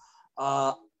well.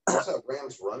 What's that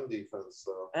Rams run defense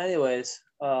though? Anyways,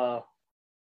 I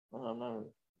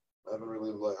haven't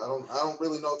really I don't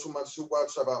really know too much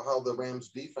about how the Rams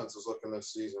defense is looking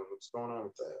this season. What's going on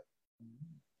with that?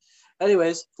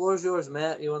 Anyways, floor is yours,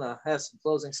 Matt. You want to have some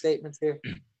closing statements here?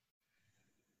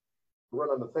 Run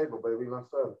on the table, baby.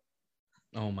 Not so.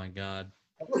 Oh my God.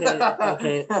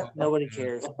 Okay. Nobody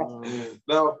cares.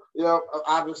 No,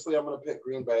 obviously I'm going to pick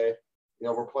Green Bay.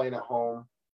 We're playing at home.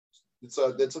 It's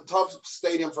a tough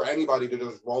stadium for anybody to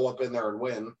just roll up in there and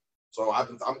win. So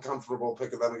I'm comfortable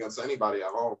picking them against anybody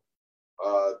at home.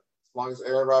 As long as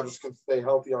Aaron Rodgers can stay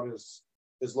healthy on his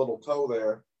little toe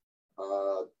there,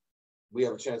 we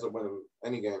have a chance of winning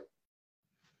any game.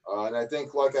 And I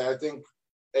think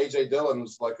AJ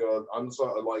Dillon's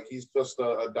he's just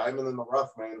a diamond in the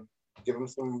rough, man. Give him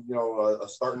some, a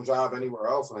starting job anywhere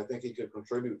else, and I think he could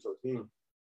contribute to the team.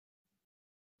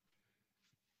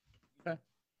 Okay.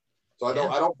 So I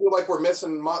don't feel like we're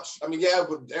missing much. I mean,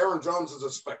 but Aaron Jones is a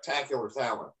spectacular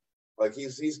talent. Like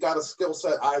he's got a skill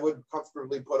set I would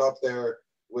comfortably put up there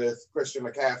with Christian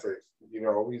McCaffrey. He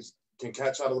can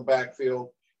catch out of the backfield.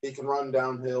 He can run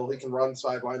downhill. He can run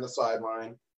sideline to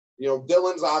sideline.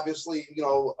 Dillon's obviously,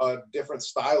 a different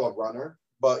style of runner,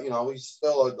 but, he's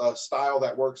still a style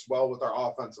that works well with our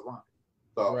offensive line.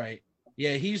 So. Right.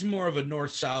 Yeah, he's more of a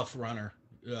north-south runner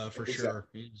for sure.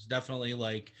 He's definitely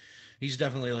he's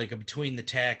definitely like a between the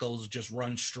tackles, just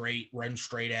run straight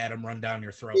at him, run down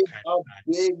your throat. He's Kind a of guy.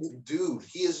 big dude.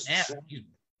 He is. Yeah, he's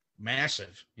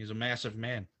massive. He's a massive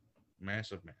man.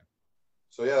 Massive man.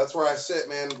 So yeah, that's where I sit,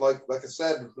 man. Like I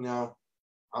said,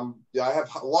 I have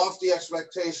lofty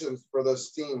expectations for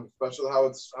this team, especially how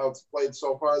it's played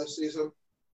so far this season.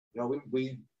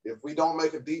 We if we don't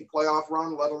make a deep playoff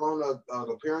run, let alone an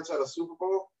appearance at a Super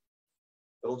Bowl,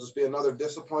 it'll just be another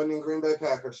disappointing Green Bay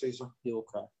Packers season. He will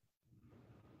cry.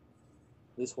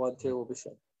 This one tear will be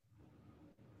shed.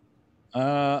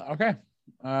 Okay.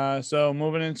 So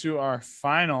moving into our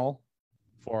final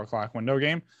 4:00 window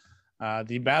game,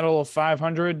 the Battle of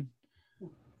 500.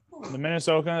 The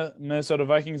Minnesota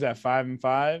Vikings at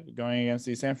 5-5, going against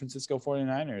the San Francisco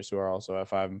 49ers, who are also at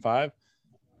 5-5.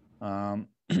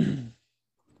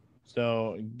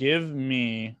 So give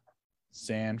me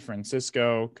San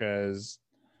Francisco, because.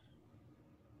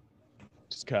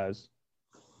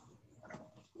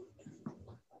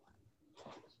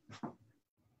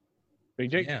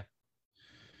 Big Jake? Yeah.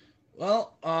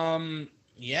 Well,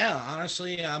 yeah,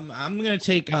 honestly, I'm gonna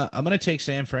take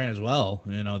San Fran as well.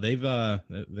 They've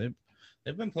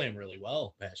been playing really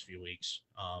well past few weeks.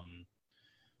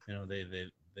 They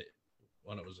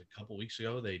when it was a couple weeks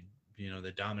ago, they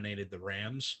dominated the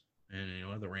Rams,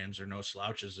 and the Rams are no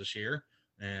slouches this year,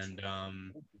 and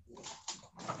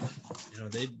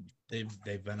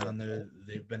they've been on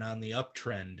the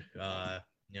uptrend.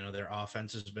 Their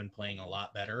offense has been playing a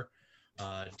lot better.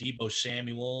 Deebo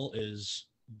Samuel is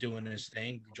doing his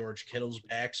thing. George Kittle's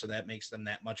back, so that makes them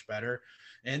that much better.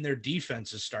 And their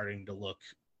defense is starting to look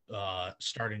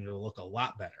a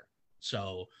lot better.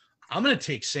 So I'm going to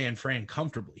take San Fran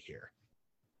comfortably here.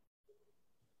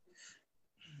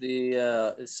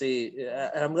 I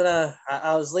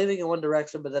was leaning in one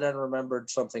direction, but then I remembered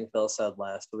something Phil said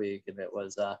last week, and it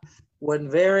was when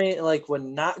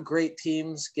not great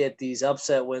teams get these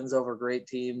upset wins over great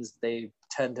teams, they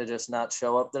tend to just not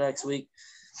show up the next week.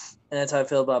 And that's how I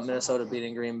feel about Minnesota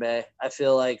beating Green Bay. I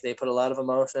feel like they put a lot of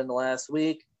emotion in the last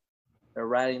week. They're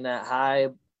riding that high,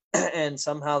 and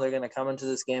somehow they're going to come into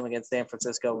this game against San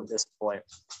Francisco and disappoint.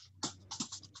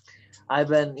 I've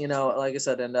been, like I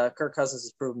said, and Kirk Cousins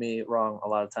has proved me wrong a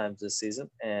lot of times this season,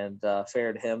 and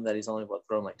fair to him that he's only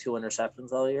thrown like 2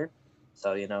 interceptions all year.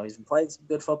 So, he's been playing some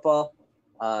good football.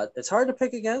 It's hard to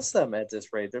pick against them at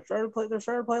this rate. They're starting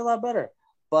to play a lot better.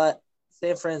 But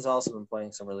San Fran's also been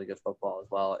playing some really good football as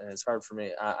well, and it's hard for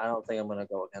me. I don't think I'm going to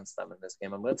go against them in this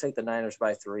game. I'm going to take the Niners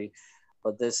by 3,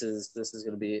 but this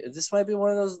might be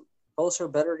one of those closer,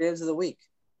 better games of the week.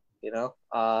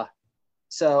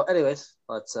 So, anyways,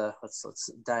 let's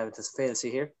dive into some fantasy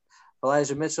here.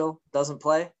 Elijah Mitchell doesn't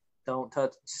play. Don't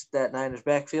touch that Niners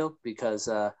backfield because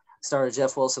started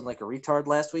Jeff Wilson like a retard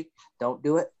last week. Don't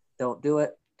do it. Don't do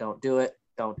it. Don't do it.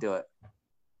 Don't do it.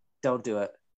 Don't do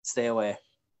it. Stay away.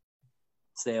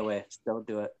 Stay away. Don't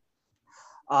do it.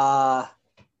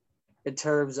 In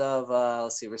terms of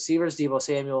receivers, Deebo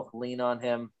Samuel, lean on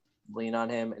him.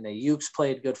 And Ayuk's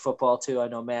played good football too. I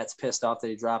know Matt's pissed off that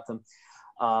he dropped him.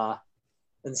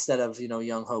 Instead of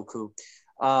Young Hoku.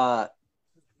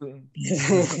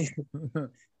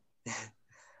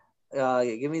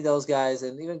 Give me those guys,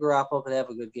 and even Garoppolo could have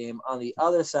a good game. On the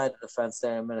other side of the fence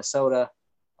there in Minnesota,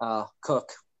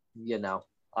 Cook,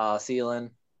 Thielen,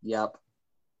 yep,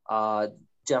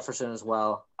 Jefferson as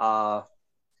well.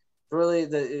 Really,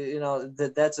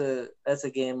 that's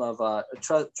a game of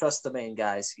trust the main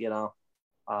guys.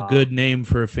 Good name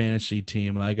for a fantasy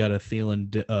team. I got a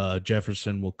Thielen,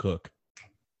 Jefferson will cook.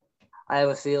 I have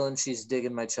a feeling she's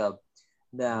digging my chub.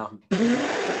 Now, I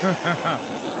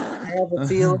have a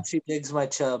feeling she digs my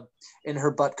chub in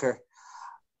her buttker.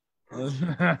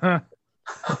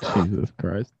 Jesus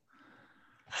Christ.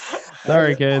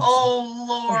 Sorry, kids.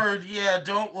 Oh, Lord. Yeah,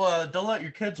 don't let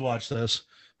your kids watch this.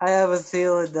 I have a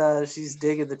feeling she's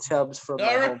digging the chubs from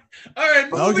All right, home.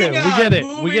 moving on. We get it.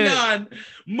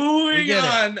 Moving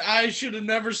on. I should have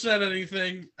never said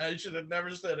anything.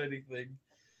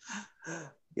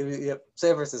 Yep,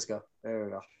 San Francisco. There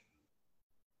we go.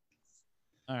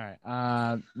 All right.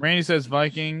 Randy says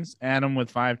Vikings. Adam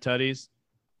with 5 tutties.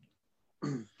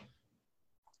 You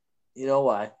know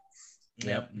why?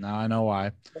 Yep. Now I know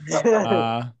why.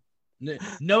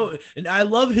 No, and I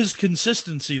love his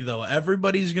consistency though.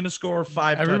 Everybody's gonna score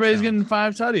 5. Everybody's touchdowns. getting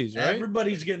 5 tutties, right?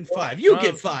 Everybody's getting 5. You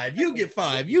get 5. You get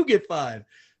 5. You get 5.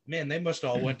 Man, they must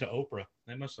all went to Oprah.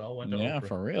 Yeah, Oprah.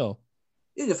 for real.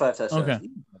 You get 5 touchdowns. Okay.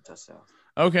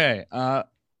 Okay.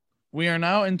 We are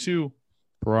now into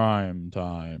prime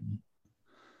time.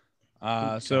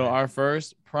 So our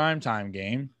first primetime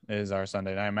game is our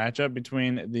Sunday night matchup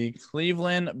between the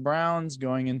Cleveland Browns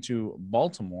going into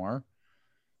Baltimore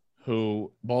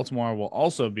who Baltimore will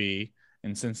also be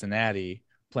in Cincinnati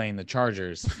playing the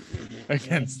Chargers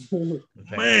against.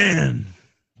 Man,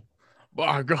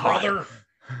 Oh, God.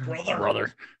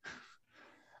 brother.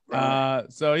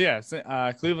 So yeah,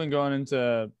 Cleveland going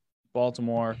into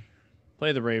Baltimore,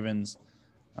 play the Ravens.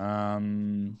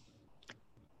 Is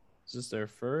this their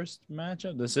first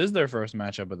matchup? This is their first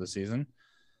matchup of the season.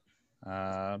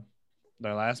 Their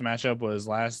last matchup was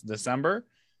last December,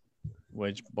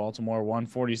 which Baltimore won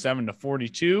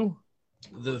 47-42.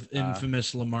 The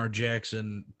infamous Lamar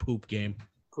Jackson poop game.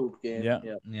 Yeah.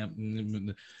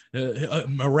 A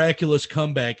miraculous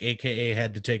comeback, aka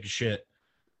had to take a shit.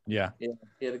 Yeah. He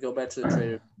had to go back to the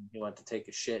trader. He went to take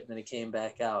a shit, and then he came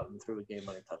back out and threw a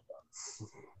game-winning touchdown.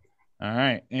 All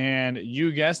right. And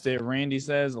you guessed it. Randy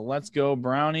says, let's go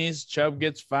Brownies. Chubb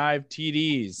gets 5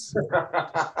 TDs.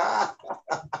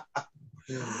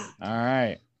 All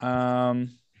right.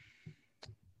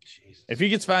 If he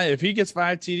gets 5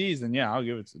 TDs, then yeah, I'll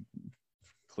give it to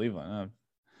Cleveland.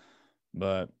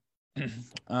 But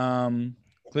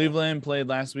Cleveland played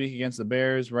last week against the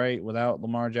Bears, right? Without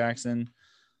Lamar Jackson.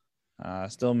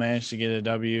 Still managed to get a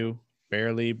W,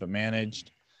 barely, but managed.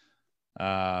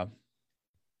 But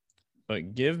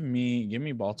give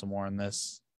me Baltimore in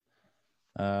this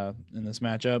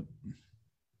matchup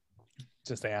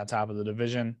to stay on top of the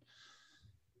division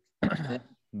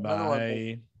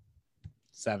by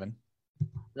 7.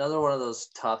 Another one of those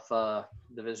tough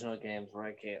divisional games where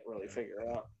I can't really figure it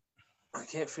out. I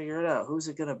can't figure it out. Who's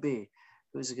it gonna be?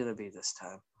 Who's it gonna be this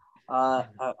time?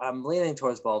 I'm leaning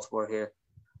towards Baltimore here.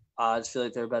 I just feel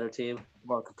like they're a better team,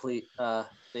 more complete.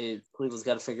 Cleveland's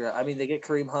got to figure out. I mean, they get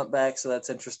Kareem Hunt back, so that's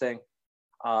interesting.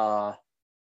 But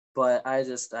I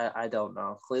don't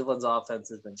know. Cleveland's offense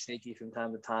has been shaky from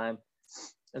time to time.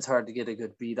 It's hard to get a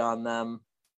good beat on them.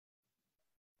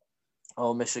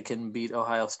 Oh, Michigan beat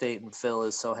Ohio State, and Phil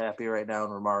is so happy right now,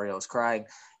 and Romario is crying.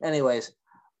 Anyways,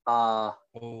 oh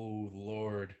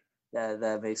Lord,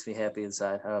 that makes me happy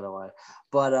inside. I don't know why,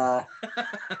 but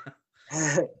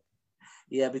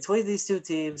yeah, between these two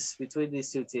teams,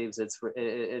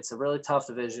 it's a really tough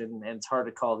division, and it's hard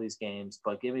to call these games.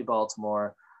 But give me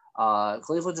Baltimore.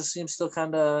 Cleveland just seems still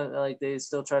kind of like they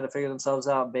still try to figure themselves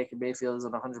out. Baker Mayfield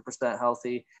isn't 100%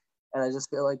 healthy, and I just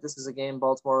feel like this is a game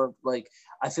Baltimore. Like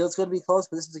I feel it's going to be close,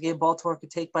 but this is a game Baltimore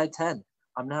could take by 10.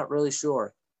 I'm not really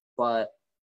sure, but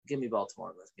give me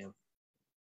Baltimore in this game.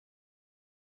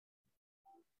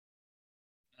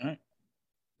 All right,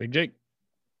 Big Jake.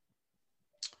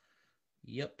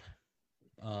 Yep.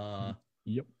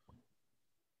 Yep.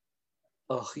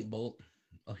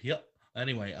 Yep.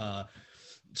 Anyway,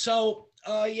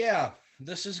 yeah,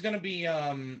 this is gonna be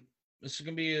one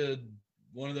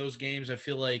of those games. I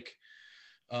feel like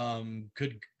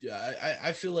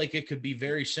I feel like it could be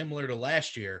very similar to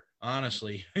last year.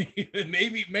 Honestly,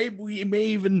 maybe we may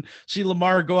even see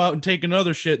Lamar go out and take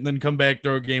another shit and then come back,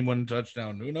 throw a game-winning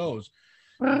touchdown. Who knows?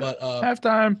 But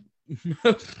halftime.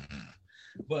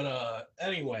 But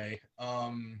anyway,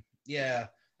 yeah,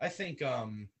 I think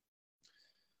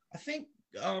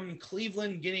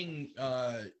Cleveland getting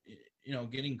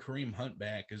Kareem Hunt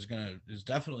back is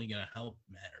definitely gonna help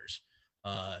matters.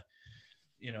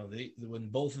 When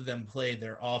both of them play,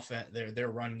 their offense, their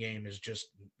run game is just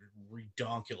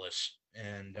redonkulous,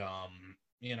 and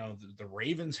the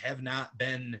Ravens have not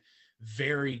been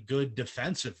very good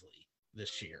defensively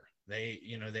this year.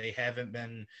 They haven't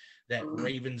been that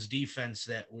Ravens defense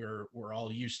that we're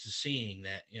all used to seeing,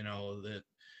 that the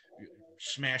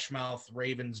smash mouth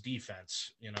Ravens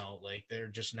defense, like they're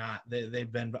just not,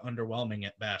 they've been underwhelming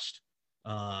at best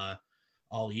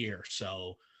all year.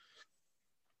 So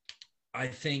I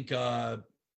think I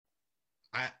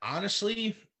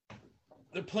honestly,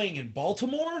 they're playing in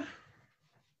Baltimore.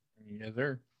 Yes,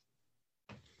 sir.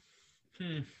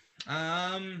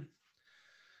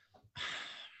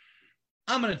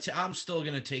 I'm still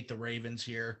gonna take the Ravens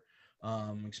here,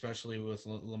 especially with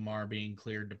Lamar being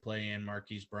cleared to play and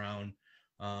Marquise Brown.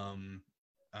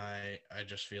 I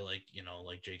just feel like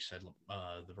like Jake said,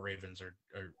 the Ravens are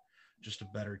just a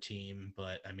better team.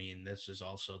 But I mean, this is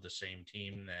also the same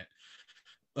team that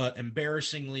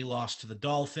embarrassingly lost to the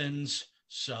Dolphins.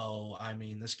 So I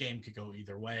mean, this game could go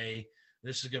either way.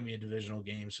 This is gonna be a divisional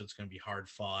game, so it's gonna be hard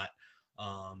fought.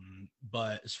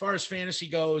 But as far as fantasy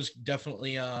goes,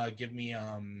 definitely give me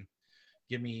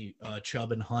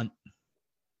Chubb and Hunt.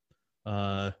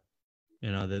 They're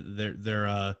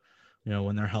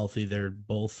when they're healthy, they're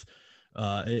both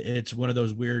it's one of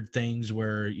those weird things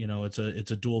where it's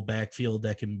a dual backfield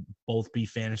that can both be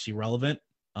fantasy relevant.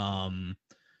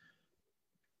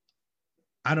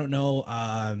 I don't know.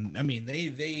 I mean,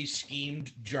 they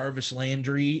schemed Jarvis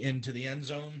Landry into the end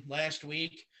zone last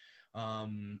week,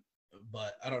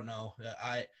 but I don't know.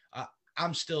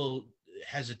 I'm still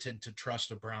hesitant to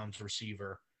trust a Browns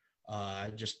receiver.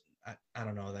 I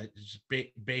don't know that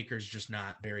Baker's just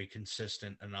not very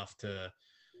consistent enough to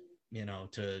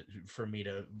for me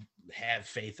to have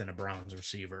faith in a Browns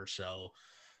receiver. So,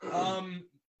 on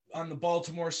the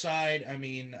Baltimore side,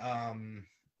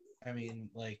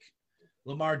 like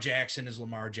Lamar Jackson is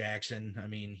Lamar Jackson.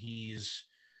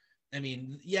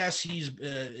 Yes, he's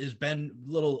has been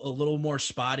a little more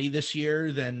spotty this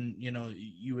year than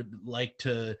you would like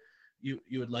to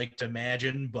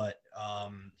imagine, but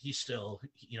he's still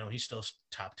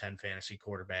top 10 fantasy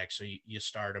quarterback. So you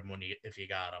start him if you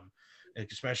got him,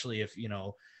 especially if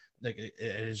like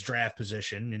at his draft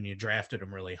position and you drafted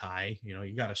him really high.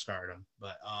 You got to start him.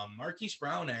 But Marquise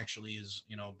Brown actually has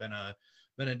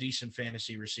been a decent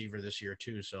fantasy receiver this year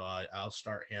too. So I'll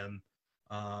start him.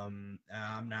 I'm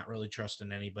not really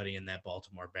trusting anybody in that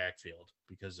Baltimore backfield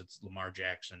because it's Lamar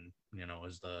Jackson,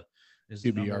 is the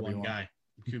number one guy.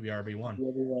 QBRB1.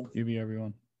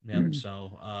 QBRB1. Yeah.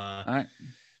 So, all right.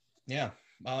 Yeah.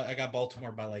 I got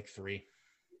Baltimore by like 3.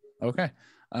 Okay.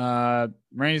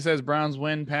 Randy says Browns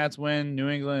win, Pats win, New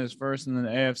England is first in the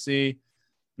AFC.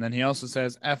 And then he also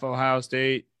says F Ohio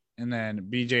State, and then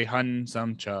BJ Hutton,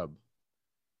 some Chubb.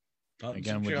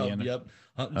 Again with Chubb, yep.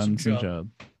 Hutton, some Chubb.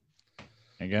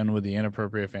 Again with the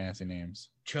inappropriate fantasy names.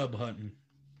 Chubb Hutton.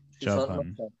 Chubb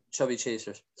Hutton. Chubby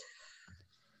Chasers.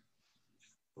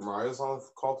 Mariah's on the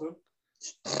call too?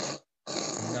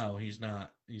 No, he's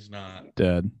not. He's not.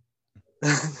 Dead.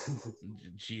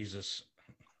 Jesus.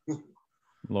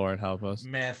 Lord help us.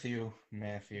 Matthew.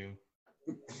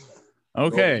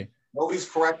 Okay. Nobody's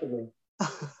correcting me.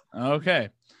 Okay.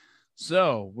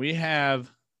 So we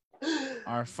have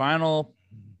our final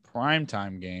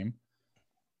primetime game,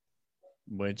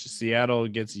 which Seattle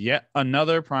gets yet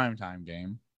another primetime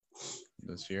game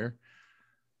this year.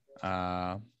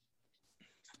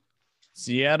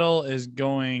 Seattle is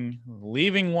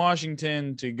leaving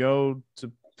Washington to go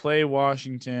to play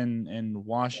Washington in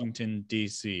Washington,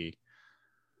 D.C.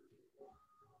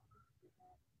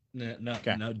 No,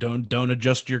 don't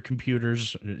adjust your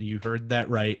computers. You heard that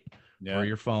right. Yeah. Or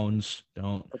your phones.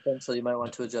 Don't. Potentially, you might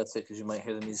want to adjust it because you might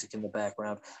hear the music in the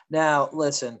background. Now,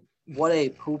 listen, what a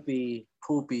poopy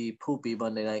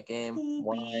Monday night game.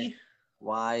 Poopy.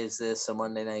 Why is this a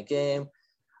Monday night game?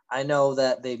 I know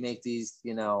that they make these,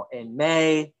 in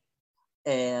May,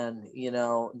 and,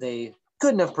 they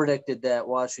couldn't have predicted that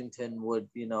Washington would,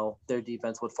 their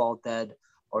defense would fall dead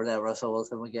or that Russell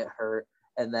Wilson would get hurt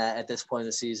and that at this point in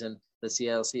the season, the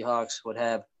Seattle Seahawks would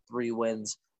have 3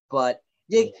 wins. But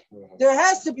there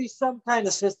has to be some kind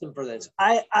of system for this.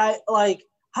 I like,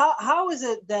 how is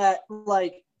it that,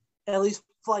 like, at least,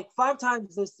 like, 5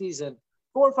 times this season,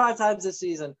 4 or 5 times this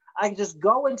season, I can just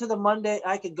go into the Monday,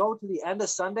 I could go to the end of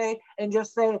Sunday and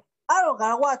just say, I don't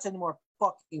gotta watch any more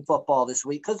fucking football this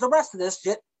week because the rest of this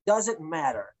shit doesn't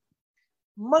matter.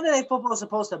 Monday Night Football is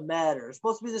supposed to matter. It's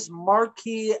supposed to be this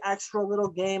marquee extra little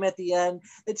game at the end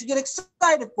that you get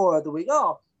excited for the week.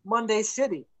 Oh, Monday's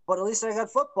shitty, but at least I got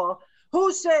football.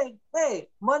 Who's saying, hey,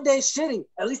 Monday's shitty?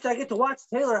 At least I get to watch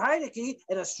Taylor Heineke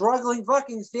and a struggling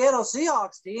fucking Seattle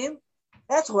Seahawks team.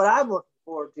 That's what I'm looking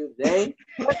forward to today.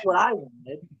 That's what I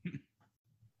wanted.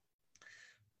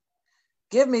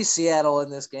 Give me Seattle in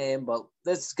this game, but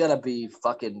this is gonna be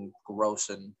fucking gross,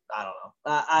 and I don't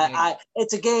know.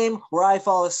 It's a game where I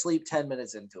fall asleep 10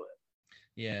 minutes into it.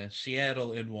 Yeah,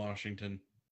 Seattle in Washington.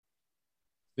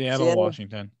 Seattle,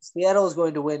 Washington. Seattle is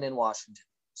going to win in Washington.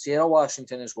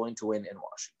 Washington is going to win in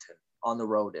Washington, on the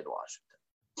road in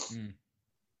Washington.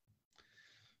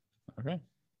 Okay.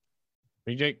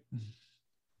 Big Jake.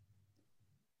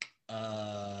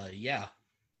 Yeah.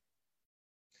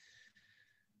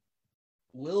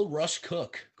 Will Russ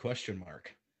cook? ?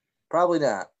 Probably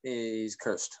not. He's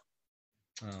cursed.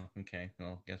 Oh, okay.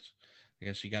 Well, I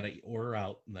guess you got to order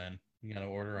out then. You got to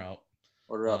order out.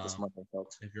 Order out this Monday,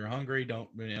 folks. If you're hungry, don't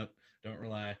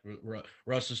rely.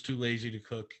 Russ is too lazy to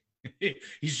cook.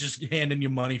 He's just handing you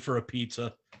money for a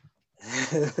pizza.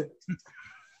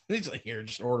 He's like, here,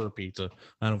 just order a pizza.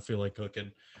 I don't feel like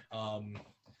cooking.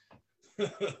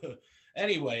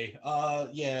 Anyway,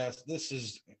 yeah,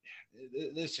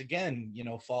 this again,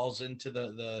 falls into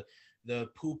the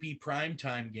poopy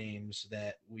primetime games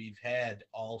that we've had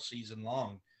all season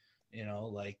long.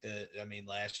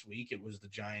 Last week it was the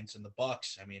Giants and the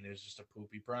Bucks. It was just a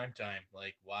poopy primetime.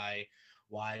 Like, why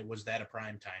was that a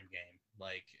primetime game?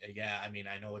 Like, yeah,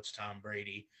 I know it's Tom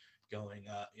Brady going,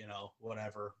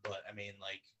 whatever, but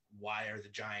why are the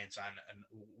Giants on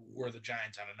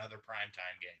another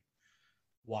primetime game?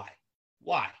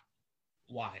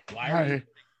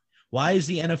 Why is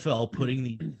the NFL putting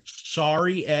the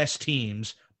sorry ass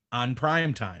teams on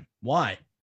primetime? Why?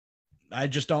 I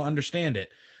just don't understand it.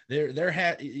 I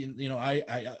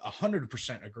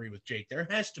 100% agree with Jake. There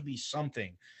has to be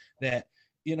something that,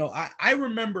 I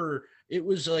remember it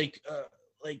was like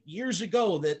years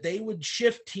ago that they would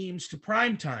shift teams to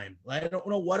primetime. I don't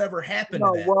know whatever happened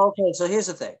to that. Well, okay, so here's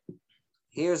the thing.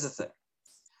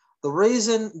 The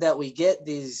reason that we get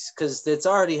these, because it's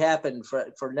already happened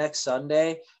for next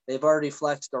Sunday, they've already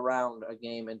flexed around a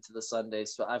game into the Sunday.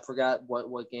 So I forgot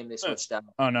what game they switched out.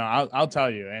 Oh no, I'll tell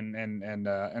you in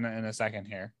a second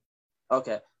here.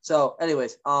 Okay. So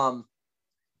anyways,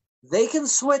 they can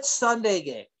switch Sunday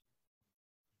game.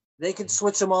 They can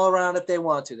switch them all around if they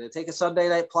want to. They take a Sunday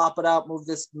night, plop it out, move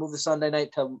the Sunday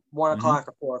night to 1 o'clock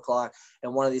or 4 o'clock,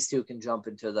 and one of these two can jump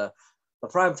into the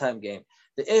primetime game.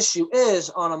 The issue is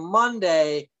on a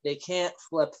Monday, they can't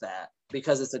flip that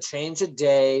because it's a change of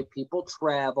day. People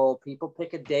travel. People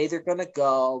pick a day they're going to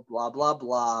go, blah, blah,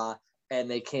 blah,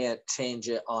 and they can't change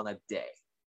it on a day.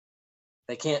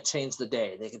 They can't change the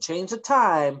day. They can change the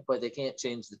time, but they can't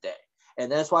change the day.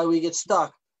 And that's why we get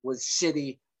stuck with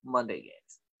shitty Monday games.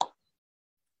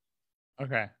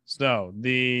 Okay, so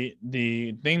the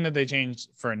thing that they changed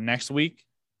for next week,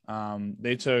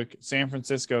 they took San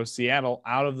Francisco, Seattle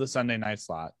out of the Sunday night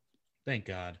slot. Thank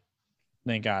God.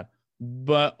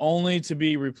 But only to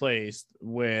be replaced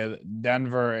with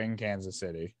Denver and Kansas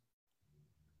City.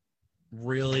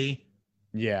 Really?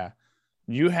 Yeah.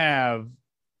 You have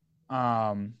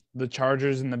the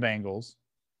Chargers and the Bengals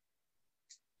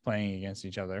playing against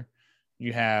each other.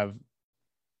 You have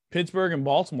Pittsburgh and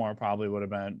Baltimore probably would have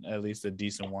been at least a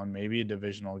decent one, maybe a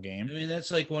divisional game. I mean, that's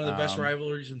like one of the best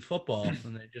rivalries in football,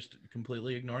 and they just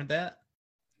completely ignored that.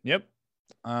 Yep.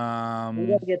 We got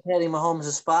to get Patty Mahomes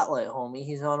a spotlight, homie.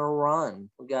 He's on a run.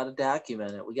 We got to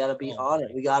document it. We got to be on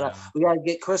it. We got to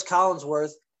get Chris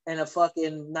Collinsworth and a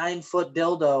fucking 9-foot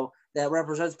dildo that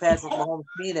represents Patrick Mahomes'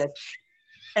 penis.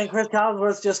 And Chris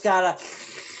Collinsworth just got to.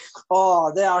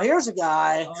 Oh, now here's a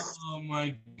guy. Oh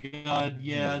my God!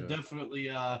 Yeah,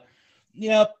 definitely.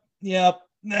 Yep. We're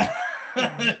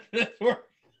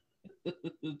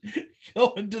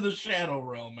going to the shadow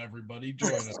realm. Everybody,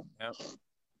 join us. Yep.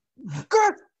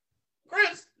 Chris.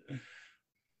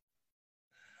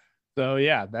 So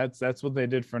yeah, that's what they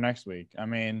did for next week. I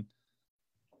mean,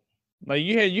 like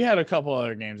you had a couple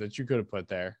other games that you could have put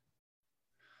there.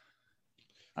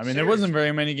 I mean, There wasn't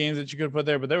very many games that you could put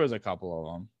there, but there was a couple of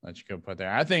them that you could put there.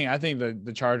 I think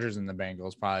the Chargers and the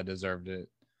Bengals probably deserved it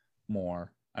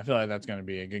more. I feel like that's going to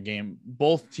be a good game.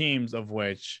 Both teams of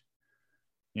which,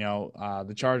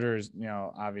 the Chargers,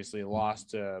 obviously lost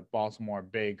to Baltimore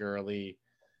big early,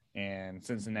 and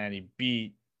Cincinnati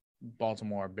beat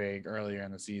Baltimore big earlier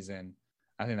in the season.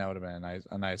 I think that would have been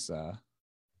a nice.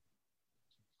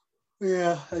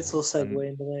 Yeah, nice little segue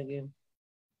into that game.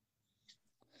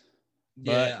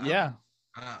 But yeah.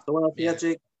 So what else you got,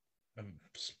 Jake? I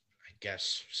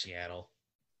guess Seattle.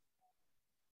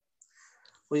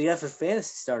 What do you got for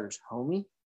fantasy starters, homie?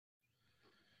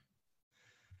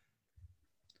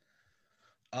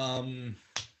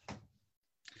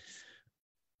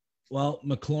 Well,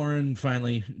 McLaurin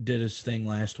finally did his thing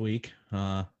last week.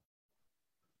 So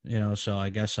I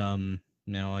guess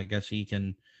I guess he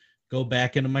can go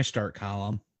back into my start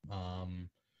column.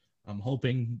 I'm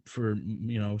hoping for,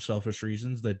 selfish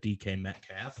reasons that DK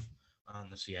Metcalf on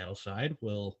the Seattle side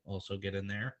will also get in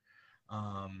there.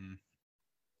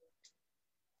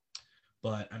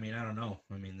 But, I mean, I don't know.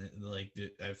 I mean,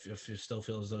 I still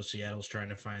feel as though Seattle's trying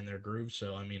to find their groove.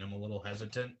 So, I mean, I'm a little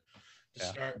hesitant to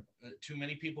start too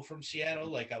many people from Seattle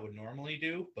like I would normally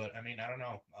do. But, I mean, I don't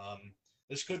know.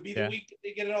 This could be the week that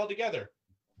they get it all together.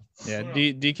 Yeah,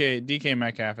 DK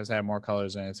Metcalf has had more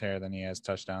colors in his hair than he has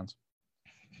touchdowns.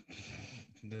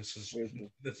 This is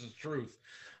truth.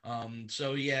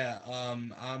 So yeah,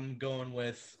 I'm going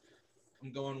with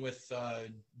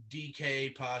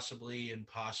DK possibly and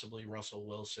possibly Russell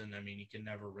Wilson. I mean, you can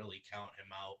never really count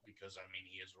him out because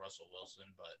he is Russell Wilson,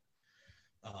 but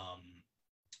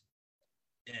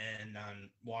and on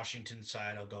Washington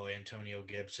side, I'll go Antonio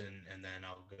Gibson and then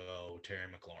I'll go Terry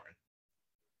McLaurin.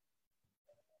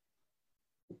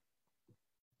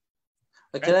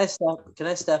 Can I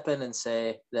step in and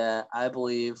say that I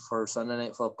believe for Sunday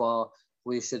Night Football,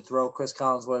 we should throw Chris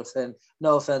Collinsworth in.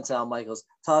 No offense, Al Michaels.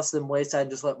 Toss them wayside and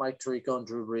just let Mike Tirico and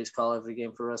Drew Brees call every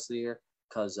game for the rest of the year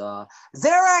because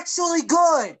they're actually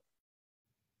good.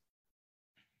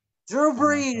 Drew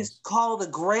Brees called a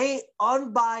great,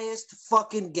 unbiased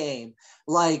fucking game.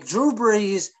 Like, Drew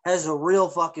Brees has a real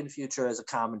fucking future as a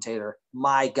commentator.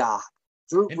 My God.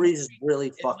 Drew Brees is really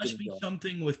fucking good. It must be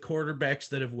something with quarterbacks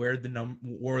that have wore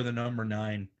the number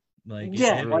 9. Like,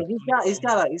 yeah, like he's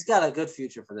got a good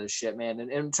future for this shit, man.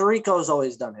 And Tirico's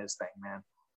always done his thing, man.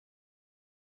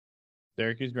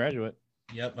 Syracuse graduate.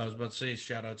 Yep, I was about to say,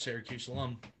 shout out Syracuse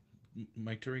alum,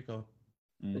 Mike Tirico.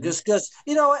 Mm-hmm. Just because,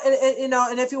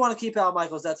 and if you want to keep Al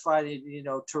Michaels, that's fine.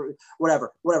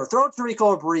 Whatever. Throw Tirico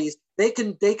or Breeze. They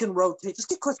can rotate. Just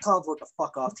get Chris Collinsworth the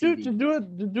fuck off TV. Just do a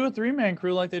 3-man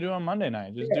crew like they do on Monday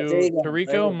night. Just do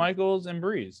Tirico, Michaels, and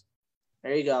Breeze.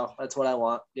 There you go. That's what I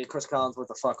want. Get Chris Collinsworth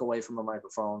the fuck away from a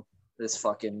microphone. This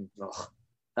fucking. Ugh.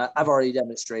 I've already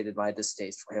demonstrated my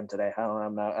distaste for him today.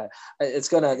 There's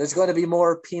gonna be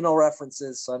more penal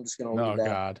references, so I'm just gonna leave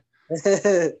that. Oh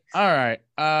God. All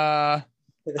right.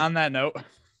 On that note,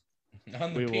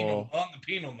 on the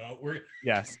penal note,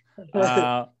 yes.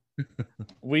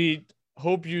 We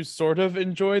hope you sort of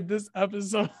enjoyed this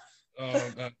episode.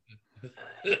 At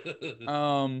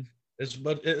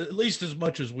least as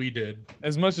much as we did.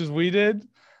 As much as we did.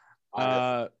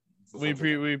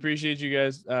 We appreciate you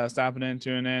guys stopping in,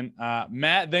 tuning in.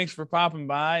 Matt, thanks for popping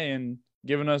by and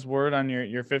giving us word on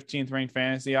your 15th ranked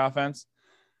fantasy offense.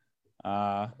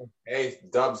 Hey,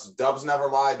 Dubs never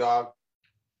lie, dog.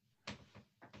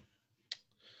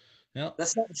 Yep.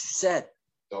 That's not what you said.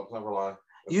 Dubs never lie.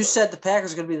 You said the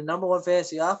Packers are going to be the number 1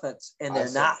 fantasy offense, and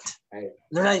they're not. Hey,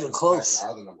 they're not even close.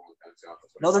 Are the number 1 fantasy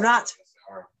offense. No, they're not.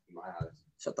 They are, in my eyes.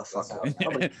 Shut the fuck up.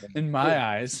 In my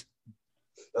eyes.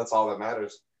 That's all that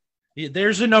matters. Yeah,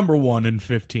 there's a number 1 in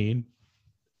 15.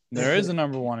 There is a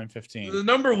number 1 in 15. The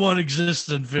number 1 exists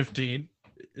in 15.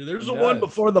 There's a 1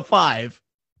 before the 5.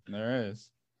 There is.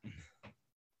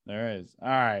 All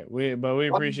right. We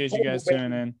appreciate you guys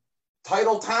tuning in.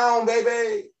 Title Town,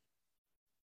 baby.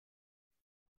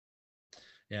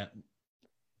 Yeah.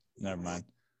 Never mind.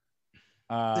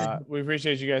 We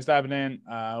appreciate you guys stopping in.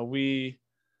 We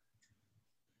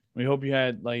hope you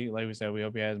had, like we said, we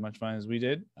hope you had as much fun as we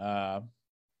did.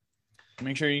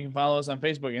 Make sure you can follow us on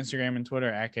Facebook, Instagram, and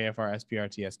Twitter at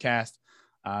KFRSPRTScast.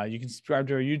 You can subscribe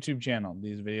to our YouTube channel.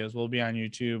 These videos will be on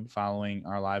YouTube following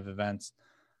our live events.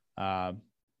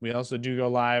 We also do go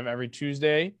live every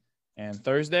Tuesday and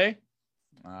Thursday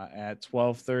at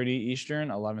 12:30 Eastern,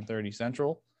 11:30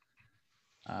 Central.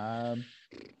 But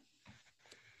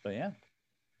yeah,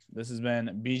 this has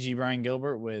been BG Brian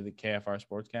Gilbert with KFR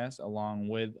Sportscast, along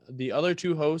with the other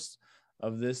 2 hosts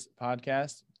of this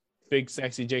podcast, Big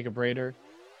Sexy Jacob Rader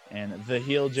and the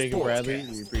heel Jacob Bradley.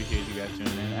 We appreciate you guys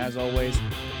tuning in. As always,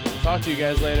 we'll talk to you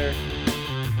guys later.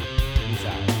 Peace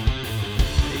out.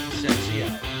 Big Sexy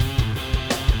out.